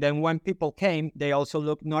 And then when people came, they also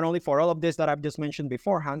looked not only for all of this that I've just mentioned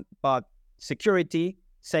beforehand, but security,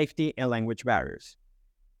 safety, and language barriers.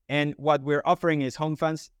 And what we're offering is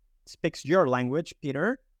Homefans speaks your language,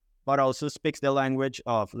 Peter, but also speaks the language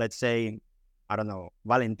of, let's say, I don't know,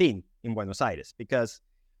 Valentin in Buenos Aires, because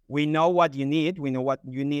we know what you need. We know what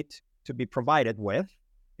you need to be provided with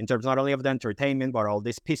in terms not only of the entertainment, but all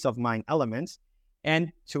these peace of mind elements.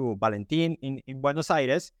 And to Valentin in Buenos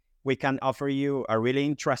Aires, we can offer you a really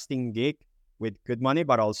interesting gig with good money,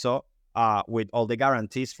 but also with all the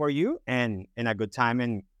guarantees for you and a good time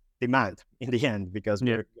and demand in the end, because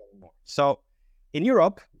we're getting more. So in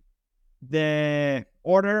Europe, the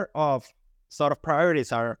order of sort of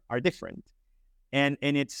priorities are different. And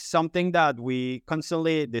it's something that we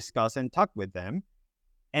constantly discuss and talk with them.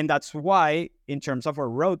 And that's why, in terms of our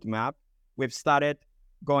roadmap, we've started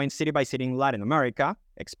going city by city in Latin America,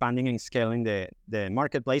 expanding and scaling the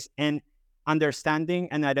marketplace, and understanding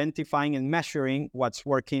and identifying and measuring what's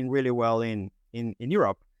working really well in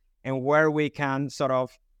Europe, and where we can sort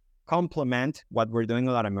of complement what we're doing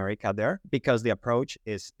in Latin America there, because the approach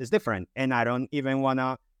is different. And I don't even want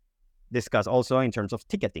to discuss also in terms of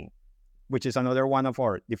ticketing, which is another one of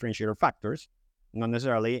our differentiator factors, not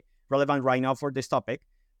necessarily relevant right now for this topic,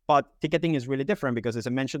 but ticketing is really different because, as I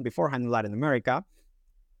mentioned beforehand, in Latin America,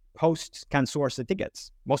 hosts can source the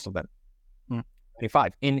tickets, most of them.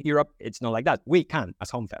 25. In Europe, it's not like that. We can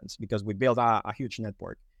as Homefans because we build a huge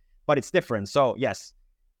network, but it's different. So yes,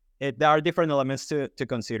 there are different elements to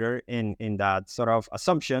consider in that sort of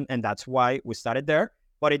assumption, and that's why we started there.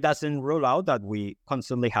 But it doesn't rule out that we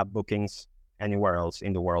constantly have bookings anywhere else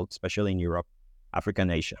in the world, especially in Europe, Africa,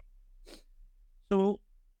 and Asia. So,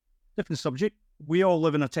 different subject. We all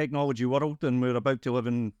live in a technology world, and we're about to live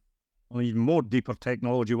in an even more deeper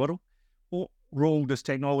technology world. What role does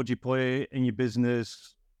technology play in your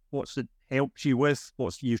business? What's it helped you with?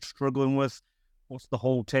 What's you struggling with? What's the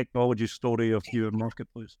whole technology story of your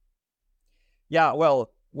marketplace? Yeah,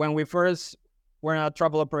 well, when we first were a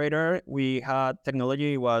travel operator, we had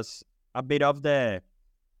technology was a bit of the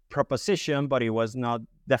proposition, but it was not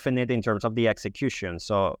definite in terms of the execution.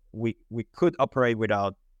 So we could operate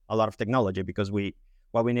without a lot of technology because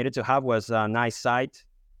what we needed to have was a nice site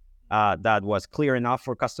that was clear enough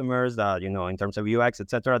for customers that, in terms of UX,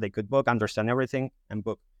 etc., they could book, understand everything, and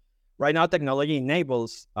book. Right now, technology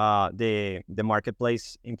enables the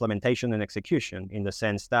marketplace implementation and execution in the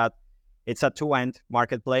sense that it's a two-end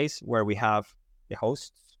marketplace where we have the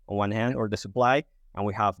hosts on one hand or the supply, and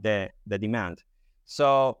we have the demand.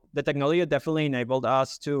 So the technology definitely enabled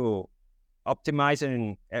us to optimize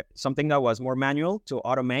and something that was more manual to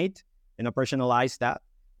automate and operationalize that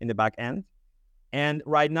in the back end. And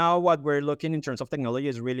right now, what we're looking in terms of technology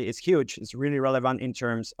is huge. It's really relevant in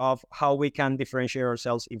terms of how we can differentiate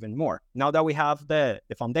ourselves even more. Now that we have the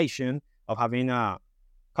foundation of having a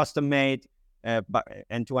custom-made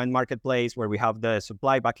end-to-end marketplace where we have the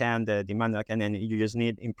supply backend, the demand backend, and you just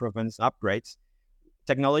need improvements, upgrades,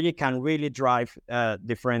 technology can really drive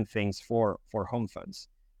different things for Homefans.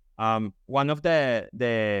 One of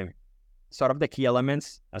the sort of the key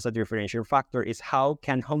elements as a differentiator factor is how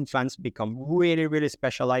can Homefans become really, really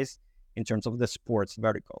specialized in terms of the sports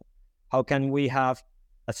vertical? How can we have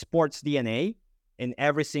a sports DNA in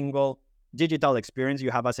every single digital experience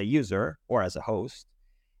you have as a user or as a host?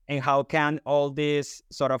 And how can all these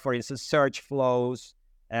sort of, for instance, search flows,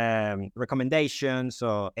 recommendations,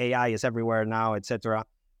 so AI is everywhere now, etc.,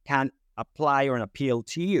 can apply or appeal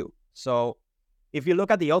to you? So if you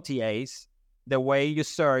look at the OTAs, the way you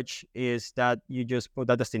search is that you just put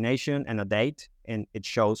a destination and a date, and it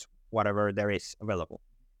shows whatever there is available.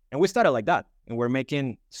 And we started like that, and we're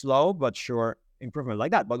making slow but sure improvement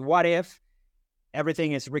like that. But what if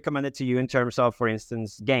everything is recommended to you in terms of, for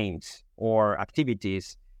instance, games or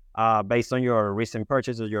activities based on your recent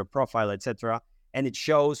purchases, your profile, etc., and it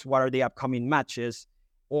shows what are the upcoming matches?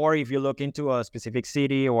 Or if you look into a specific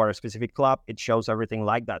city or a specific club, it shows everything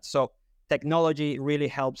like that. So technology really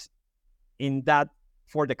helps in that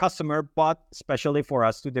for the customer, but especially for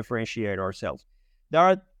us to differentiate ourselves. There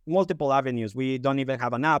are multiple avenues. We don't even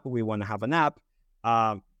have an app. We want to have an app.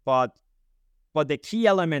 But the key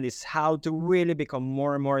element is how to really become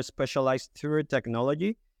more and more specialized through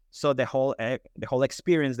technology. So the whole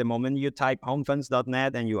experience, the moment you type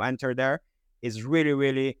homefans.net and you enter there, is really,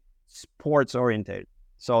 really sports oriented.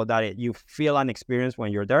 So that you feel an experience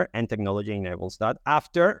when you're there, and technology enables that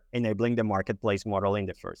after enabling the marketplace model in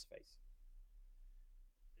the first phase.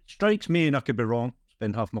 Strikes me, and I could be wrong,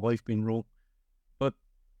 spend half my life being wrong, but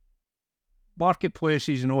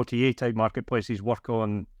marketplaces and OTA type marketplaces work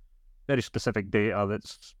on very specific data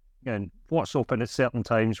that's, again, what's open at certain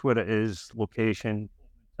times, where it is, location,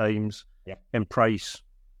 times, and price.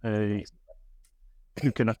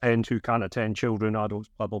 Who can attend, who can't attend, children, adults,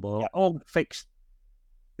 blah, blah, blah. All fixed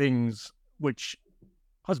things, which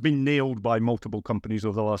has been nailed by multiple companies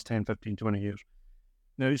over the last 10, 15, 20 years.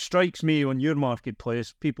 Now, it strikes me on your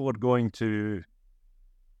marketplace, people are going to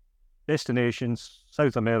destinations,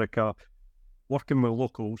 South America, working with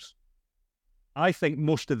locals. I think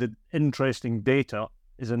most of the interesting data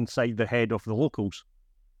is inside the head of the locals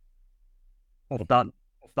of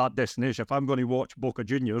that destination. If I'm going to watch Boca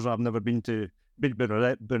Juniors, I've never been to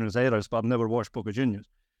Buenos Aires, but I've never watched Boca Juniors.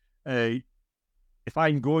 If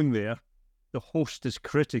I'm going there, the host is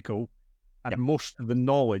critical, and most of the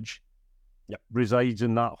knowledge resides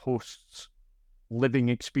in that host's living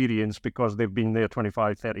experience because they've been there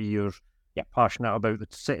 25, 30 years, passionate about the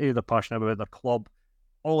city, they're passionate about their club.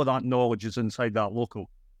 All of that knowledge is inside that local.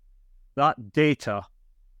 That data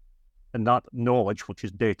and that knowledge, which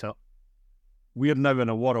is data, we're now in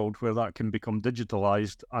a world where that can become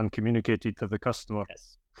digitalized and communicated to the customer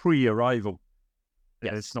pre-arrival.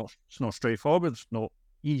 It's not straightforward, it's not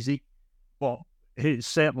easy, but it's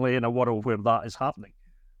certainly in a world where that is happening.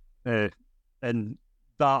 And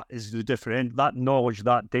that is the different. That knowledge,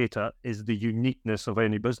 that data is the uniqueness of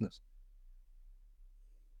any business.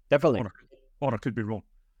 Definitely. Or I could be wrong.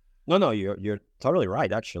 No, you're totally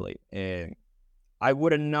right, actually. I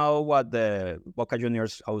wouldn't know what the Boca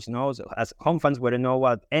Juniors host knows. As Homefans wouldn't know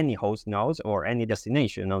what any host knows or any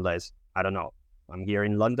destination unless, I don't know, I'm here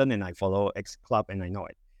in London and I follow X Club and I know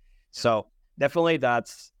it. So definitely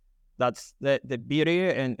that's the beauty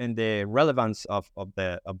and the relevance of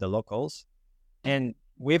the locals. And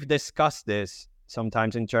we've discussed this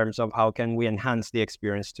sometimes in terms of how can we enhance the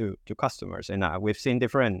experience to customers. And we've seen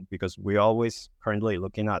different, because we're always currently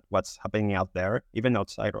looking at what's happening out there, even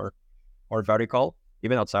outside or vertical,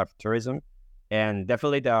 even outside of tourism. And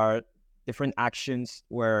definitely there are different actions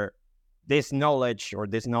where this knowledge or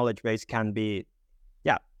this knowledge base can be,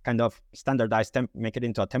 kind of standardized, make it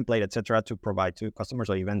into a template, etc., to provide to customers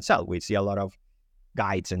or even sell. We see a lot of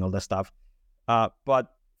guides and all that stuff. But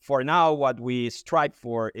for now, what we strive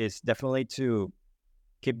for is definitely to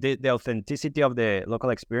keep the authenticity of the local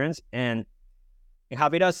experience and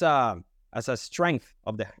have it as a strength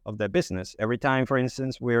of the business. Every time, for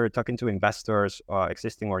instance, we're talking to investors,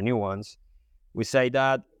 existing or new ones, we say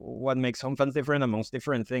that what makes Homefans different amongst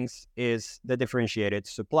different things is the differentiated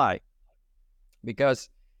supply. Because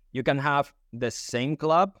you can have the same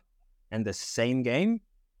club and the same game,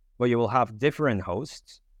 but you will have different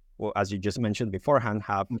hosts, well, as you just mentioned beforehand,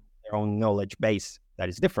 have their own knowledge base that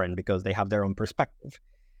is different because they have their own perspective.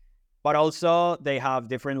 But also they have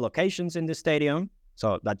different locations in the stadium,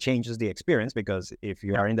 so that changes the experience, because if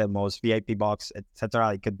you are in the most VIP box,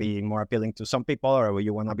 etc., it could be more appealing to some people, or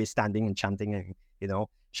you want to be standing and chanting and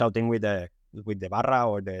shouting with the barra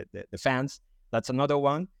or the fans. That's another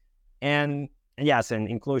one. And yes, and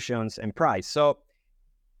inclusions and price. So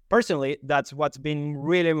personally, that's what's been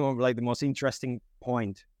really like the most interesting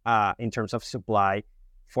point in terms of supply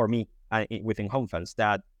for me within Homefans,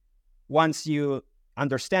 that once you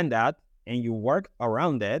understand that and you work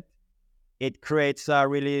around it, it creates a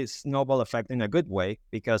really snowball effect in a good way,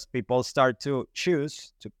 because people start to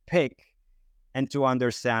choose, to pick, and to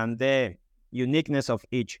understand the uniqueness of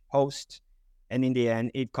each host. And in the end,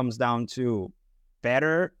 it comes down to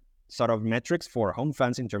better sort of metrics for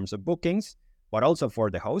Homefans in terms of bookings, but also for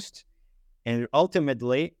the host, and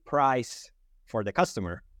ultimately price for the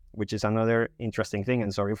customer, which is another interesting thing.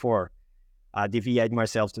 And sorry for deviating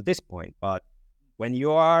myself to this point, but when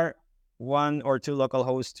you are one or two local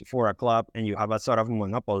hosts for a club and you have a sort of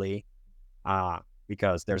monopoly,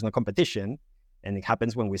 because there's no competition, and it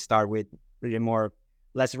happens when we start with really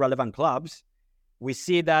less relevant clubs, we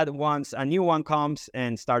see that once a new one comes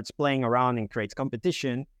and starts playing around and creates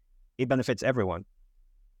competition, it benefits everyone.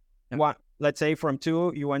 Let's say from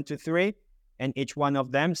 2, you went to 3, and each one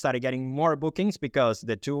of them started getting more bookings because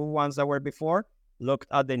the 2 ones that were before looked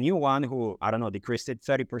at the new one who, decreased it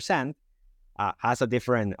 30%, has a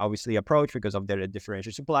different, obviously, approach because of their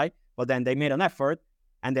differential supply, but then they made an effort,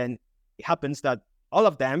 and then it happens that all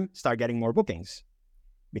of them start getting more bookings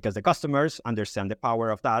because the customers understand the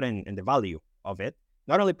power of that and the value of it,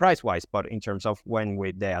 not only price-wise, but in terms of when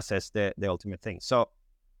they assess the ultimate thing. So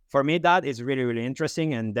for me, that is really, really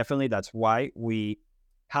interesting. And definitely that's why we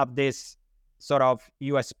have this sort of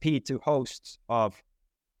USP to hosts of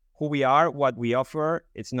who we are, what we offer.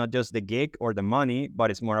 It's not just the gig or the money,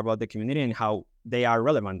 but it's more about the community and how they are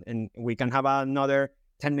relevant. And we can have another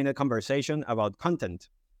 10-minute conversation about content,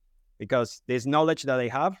 because this knowledge that they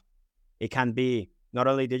have, it can be not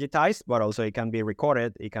only digitized, but also it can be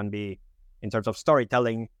recorded. It can be in terms of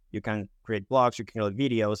storytelling. You can create blogs, you can create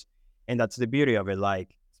videos. And that's the beauty of it.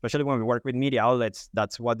 Like, especially when we work with media outlets,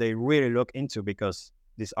 that's what they really look into, because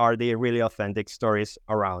these are the really authentic stories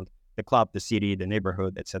around the club, the city, the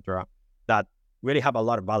neighborhood, etc., that really have a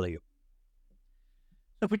lot of value.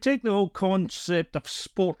 If we take the whole concept of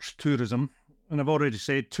sports tourism, and I've already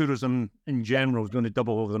said tourism in general is going to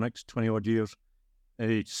double over the next 20 odd years,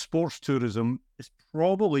 sports tourism is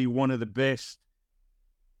probably one of the best.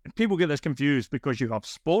 And people get this confused because you have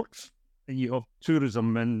sports and you have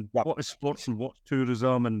tourism, and what is sports and what's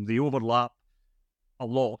tourism, and they overlap a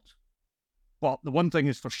lot. But the one thing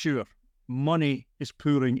is for sure, money is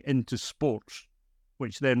pouring into sports,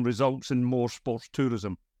 which then results in more sports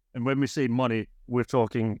tourism. And when we say money, we're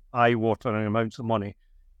talking eye-watering amounts of money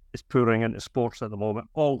is pouring into sports at the moment.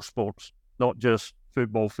 All sports, not just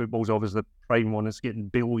football. Football's obviously the prime one. It's getting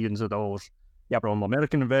billions of dollars from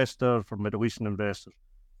American investors, from Middle Eastern investors.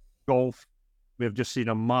 Golf, we've just seen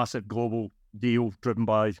a massive global deal driven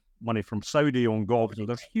by money from Saudi on golf. So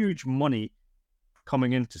there's huge money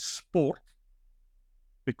coming into sport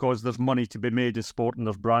because there's money to be made in sport and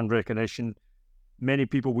there's brand recognition. Many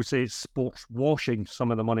people would say it's sports washing,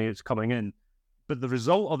 some of the money that's coming in. But the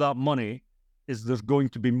result of that money is there's going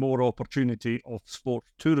to be more opportunity of sports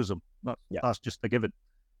tourism. That's just a given.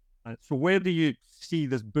 So where do you see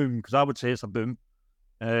this boom? Because I would say it's a boom.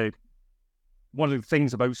 One of the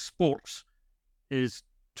things about sports is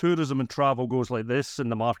tourism and travel goes like this in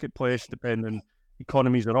the marketplace, depending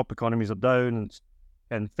economies are up, economies are down,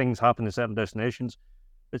 and things happen in certain destinations.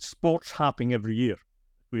 It's sports happening every year.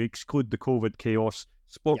 We exclude the COVID chaos.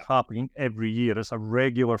 Sports happening every year. It's a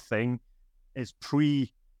regular thing. It's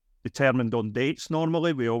predetermined on dates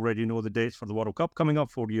normally. We already know the dates for the World Cup coming up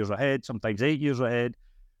 4 years ahead, sometimes 8 years ahead.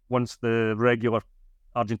 Once the regular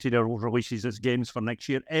Argentina releases its games for next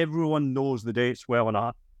year, everyone knows the dates well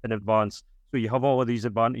in advance. So you have all of these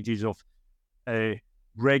advantages of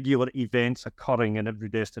regular events occurring in every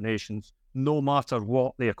destination, no matter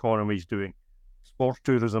what the economy is doing. Sports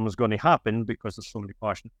tourism is going to happen because there's so many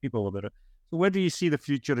passionate people about it. So where do you see the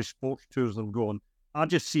future of sports tourism going? I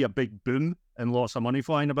just see a big boom and lots of money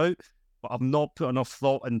flying about, but I've not put enough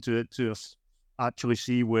thought into it to actually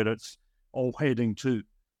see where it's all heading to.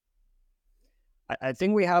 I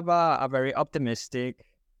think we have a very optimistic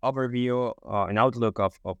overview and outlook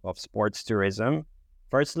of sports tourism.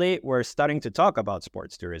 Firstly, we're starting to talk about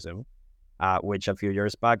sports tourism, which a few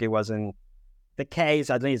years back it wasn't the case,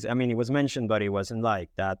 at least. I mean, it was mentioned, but it wasn't like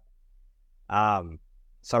that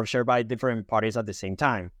sort of shared by different parties at the same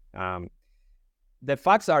time. The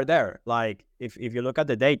facts are there. Like, if you look at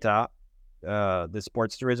the data, the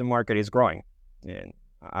sports tourism market is growing. And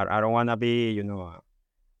I don't want to be,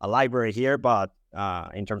 a library here, but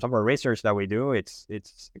in terms of our research that we do, it's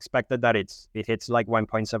expected that it hits like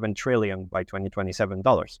 1.7 trillion by 2027 in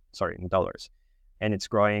dollars. And it's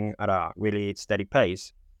growing at a really steady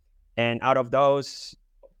pace. And out of those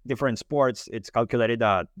different sports, it's calculated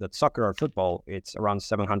that soccer or football, it's around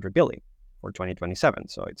 700 billion for 2027.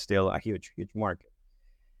 So it's still a huge, huge market.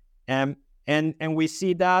 And we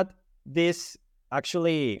see that this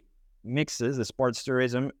actually mixes the sports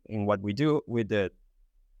tourism in what we do with the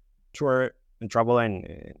tour and travel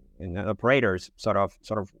and operators sort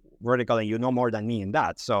of vertical, and you know more than me in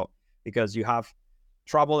that. So because you have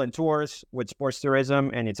travel and tours with sports tourism,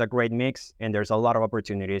 and it's a great mix, and there's a lot of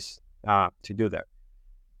opportunities to do that.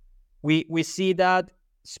 We see that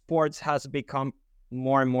sports has become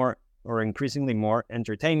more and more, or increasingly more,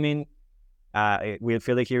 entertainment. We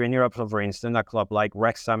feel it here in Europe. So, for instance, a club like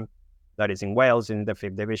Wrexham, that is in Wales in the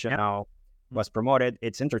 5th division now, was promoted.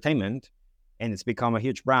 It's entertainment, and it's become a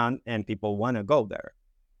huge brand, and people want to go there.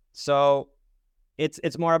 So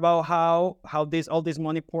it's more about how all this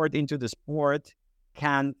money poured into the sport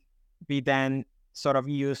can be then sort of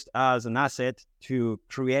used as an asset to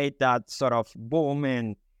create that sort of boom.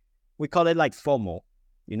 And we call it like FOMO,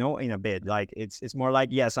 in a bit. Like it's more like,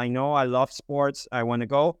 yes, I know I love sports, I want to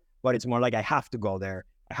go, but it's more like I have to go there.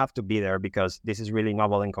 I have to be there because this is really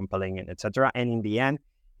novel and compelling, and etc. And in the end,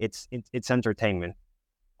 it's entertainment.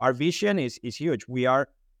 Our vision is huge. We are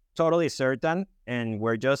totally certain, and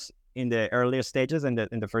we're just in the earliest stages in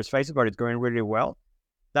the first phase, but it's going really well,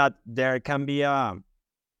 that there can be a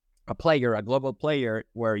global player,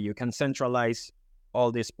 where you can centralize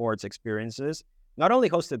all these sports experiences, not only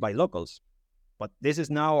hosted by locals, but this is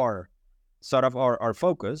now our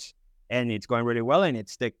focus, and it's going really well, and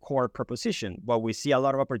it's the core proposition. But we see a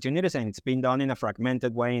lot of opportunities, and it's been done in a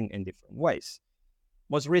fragmented way in different ways.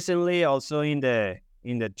 Most recently, also in the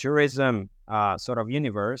tourism sort of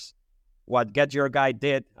universe, what Get Your Guide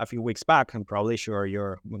did a few weeks back, I'm probably sure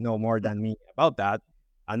you know more than me about that,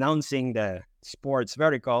 announcing the sports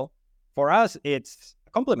vertical. For us, it's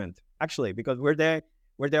a compliment, actually, because we're the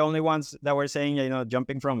only ones that were saying,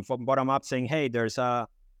 jumping from bottom up, saying, hey, there's a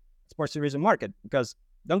sports tourism market. Because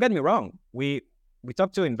don't get me wrong, we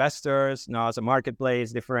talk to investors now as a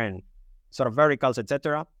marketplace, different sort of verticals,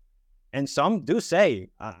 etc. And some do say,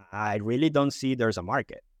 I really don't see there's a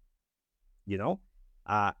market, and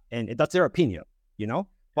that's their opinion,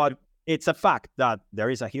 but it's a fact that there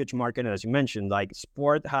is a huge market. And as you mentioned, like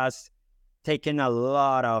sport has taken a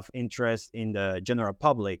lot of interest in the general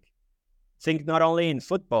public. Think not only in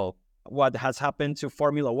football, what has happened to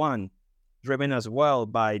Formula One, driven as well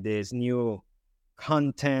by this new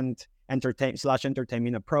content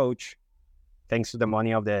entertainment approach, thanks to the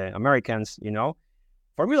money of the Americans,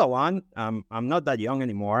 Formula One, I'm not that young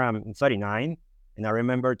anymore. I'm 39. And I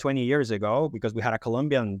remember 20 years ago, because we had a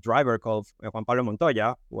Colombian driver called Juan Pablo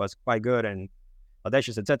Montoya, who was quite good and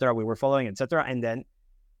audacious, etc. We were following, etc. And then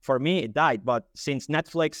for me, it died. But since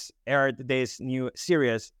Netflix aired this new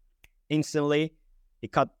series, instantly,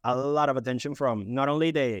 it caught a lot of attention from not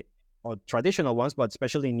only the traditional ones, but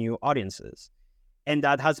especially new audiences. And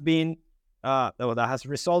that has been, that has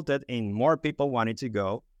resulted in more people wanting to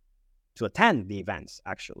go to attend the events,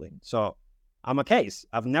 actually. So I'm a case.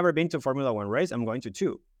 I've never been to Formula One race. I'm going to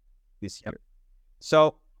 2 this year.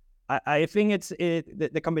 So I think it's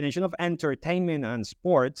the combination of entertainment and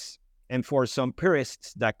sports, and for some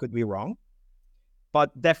purists that could be wrong, but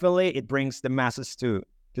definitely it brings the masses to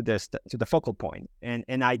the focal point.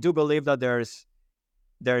 And I do believe that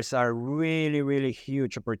there's a really, really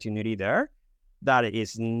huge opportunity there that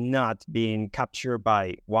is not being captured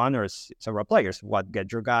by one or several players. What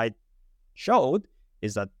Get Your Guide showed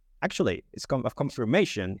is that actually it's a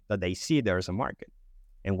confirmation that they see there's a market,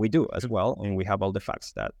 and we do as well, and we have all the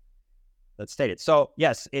facts that stated. So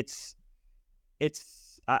yes,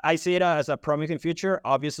 I see it as a promising future.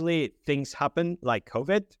 Obviously, things happen like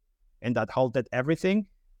COVID, and that halted everything.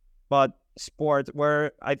 But sport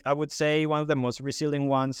were, I would say, one of the most resilient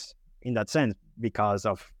ones in that sense, because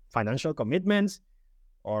of financial commitments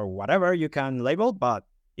or whatever you can label. But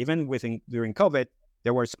even during COVID,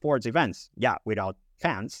 there were sports events. Yeah, without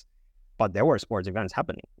fans, but there were sports events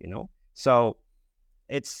happening, So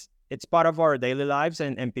it's part of our daily lives,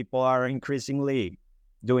 and people are increasingly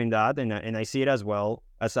doing that. And I see it as well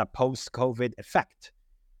as a post-COVID effect,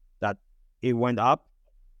 that it went up.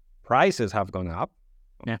 Prices have gone up,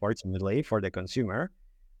 unfortunately, for the consumer.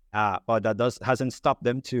 But that hasn't stopped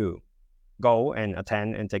them to go and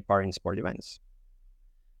attend and take part in sport events.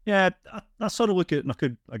 Yeah, I sort of look at, and I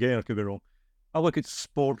could be wrong, I look at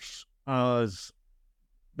sports as,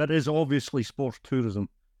 there is obviously sports tourism,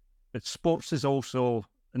 but sports is also,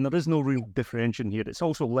 and there is no real differentiation here, it's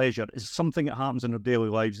also leisure. It's something that happens in our daily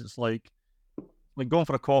lives. It's like going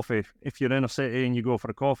for a coffee. If you're in a city and you go for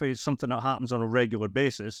a coffee, it's something that happens on a regular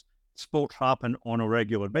basis. Sports happen on a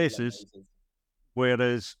regular basis,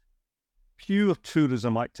 whereas pure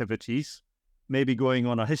tourism activities, maybe going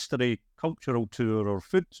on a history, cultural tour or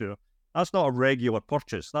food tour, that's not a regular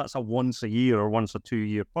purchase. That's a once a year or once a 2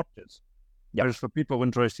 year purchase. Yep. Whereas for people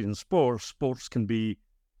interested in sports, sports can be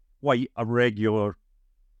quite a regular.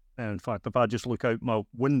 In fact, if I just look out my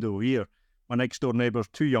window here, my next door neighbours,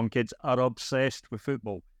 2 young kids, are obsessed with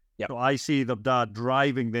football. Yep. So I see their dad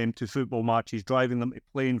driving them to football matches, driving them to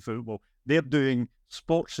playing football. They're doing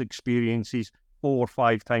sports experiences 4 or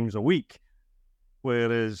 5 times a week,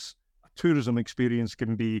 whereas a tourism experience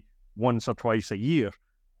can be once or twice a year.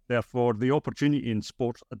 Therefore, the opportunity in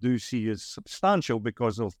sports I do see is substantial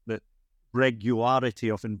because of the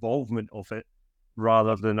regularity of involvement of it,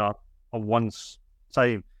 rather than a once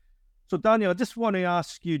time. So Daniel, I just want to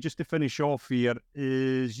ask you, just to finish off here,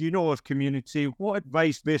 is, of community, what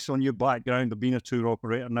advice, based on your background of being a tour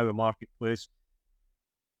operator, now a marketplace,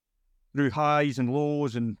 through highs and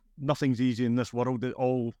lows, and nothing's easy in this world, it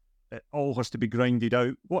all has to be grinded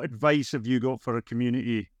out. What advice have you got for a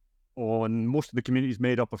community? And most of the community is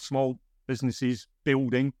made up of small businesses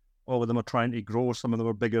building. All of them are trying to grow. Some of them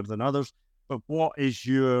are bigger than others. But what is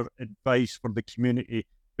your advice for the community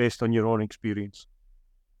based on your own experience?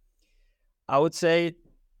 I would say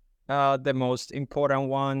the most important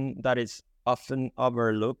one that is often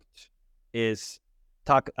overlooked is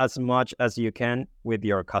talk as much as you can with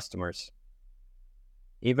your customers.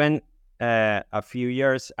 Even a few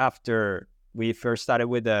years after we first started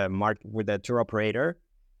with the tour operator,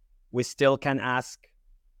 we still can ask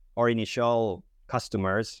our initial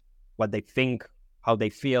customers what they think, how they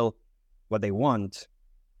feel, what they want.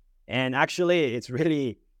 And actually,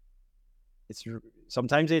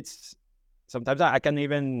 sometimes I can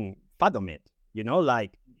even fathom it,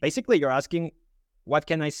 like basically you're asking, what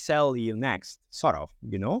can I sell you next? Sort of,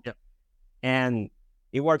 Yep. And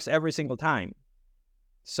it works every single time.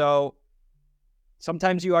 So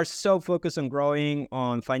sometimes you are so focused on growing,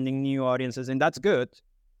 on finding new audiences, and that's good.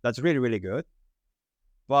 That's really, really good.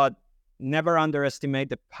 But never underestimate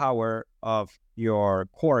the power of your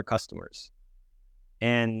core customers.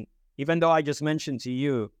 And even though I just mentioned to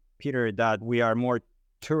you, Peter, that we are more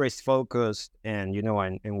tourist focused and,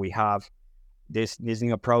 and we have this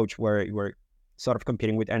new approach where we're sort of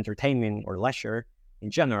competing with entertainment or leisure in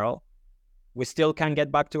general, we still can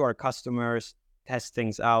get back to our customers, test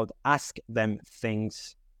things out, ask them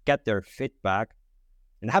things, get their feedback.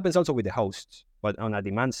 And it happens also with the hosts, but on a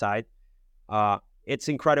demand side, it's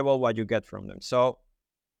incredible what you get from them. So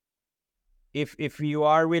if you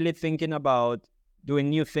are really thinking about doing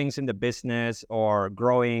new things in the business or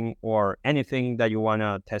growing or anything that you want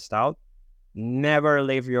to test out, never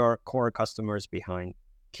leave your core customers behind.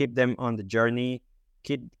 Keep them on the journey,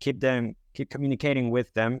 keep communicating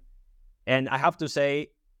with them. And I have to say,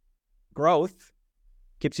 growth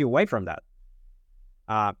keeps you away from that.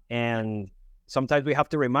 And sometimes we have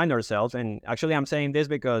to remind ourselves, and actually I'm saying this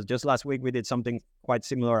because just last week we did something quite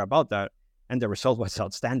similar about that, and the result was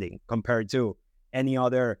outstanding compared to any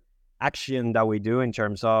other action that we do in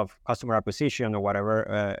terms of customer acquisition or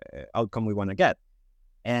whatever outcome we want to get.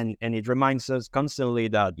 And it reminds us constantly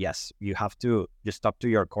that, yes, you have to just talk to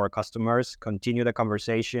your core customers, continue the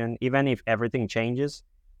conversation, even if everything changes,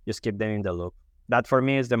 just keep them in the loop. That for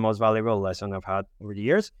me is the most valuable lesson I've had over the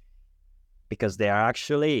years, because they are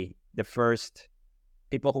actually the first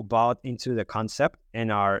people who bought into the concept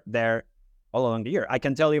and are there all along the year. I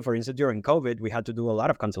can tell you, for instance, during COVID, we had to do a lot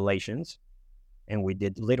of cancellations and we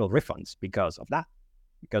did little refunds because of that,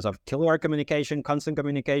 because of killer communication, constant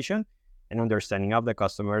communication, and understanding of the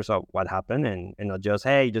customers of what happened, and not just,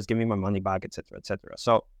 hey, just give me my money back, etc., etc.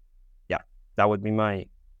 So yeah, that would be my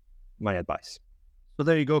advice. So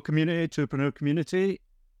there you go, community, entrepreneur community,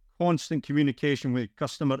 constant communication with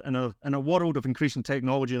customer in a world of increasing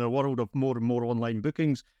technology, in a world of more and more online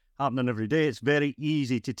bookings happening every day. It's very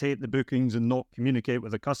easy to take the bookings and not communicate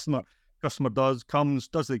with the customer. Customer does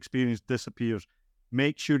the experience, disappears.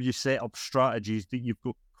 Make sure you set up strategies that you've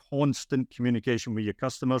got constant communication with your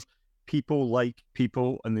customers. People like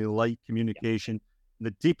people and they like communication.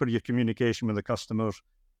 The deeper your communication with the customers,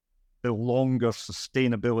 the longer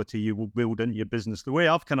sustainability you will build into your business. The way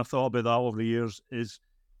I've kind of thought about that over the years is,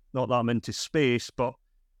 not that I'm into space, but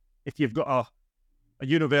if you've got a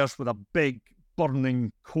universe with a big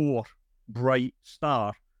burning core, bright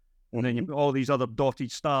star, and then you've got all these other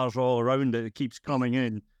dotted stars all around it, it keeps coming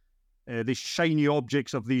in. These shiny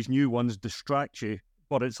objects of these new ones distract you,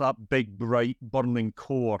 but it's that big, bright, burning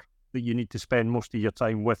core that you need to spend most of your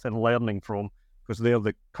time with and learning from, because they're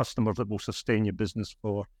the customers that will sustain your business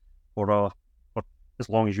for as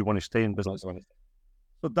long as you want to stay in business.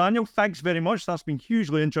 So Daniel, thanks very much. That's been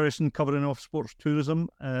hugely interesting covering off sports tourism,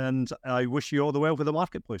 and I wish you all the well with the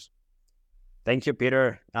marketplace. Thank you,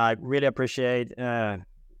 Peter. I really appreciate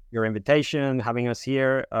your invitation, having us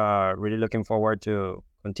here. Really looking forward to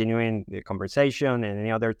continuing the conversation and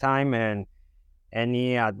any other time, and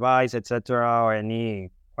any advice, etc., or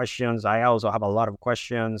any questions. I also have a lot of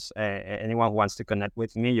questions. Anyone who wants to connect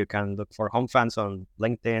with me, you can look for Homefans on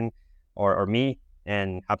LinkedIn or me,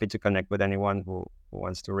 and happy to connect with anyone who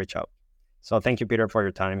wants to reach out. So thank you, Peter, for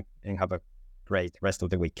your time, and have a great rest of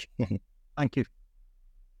the week. Thank you.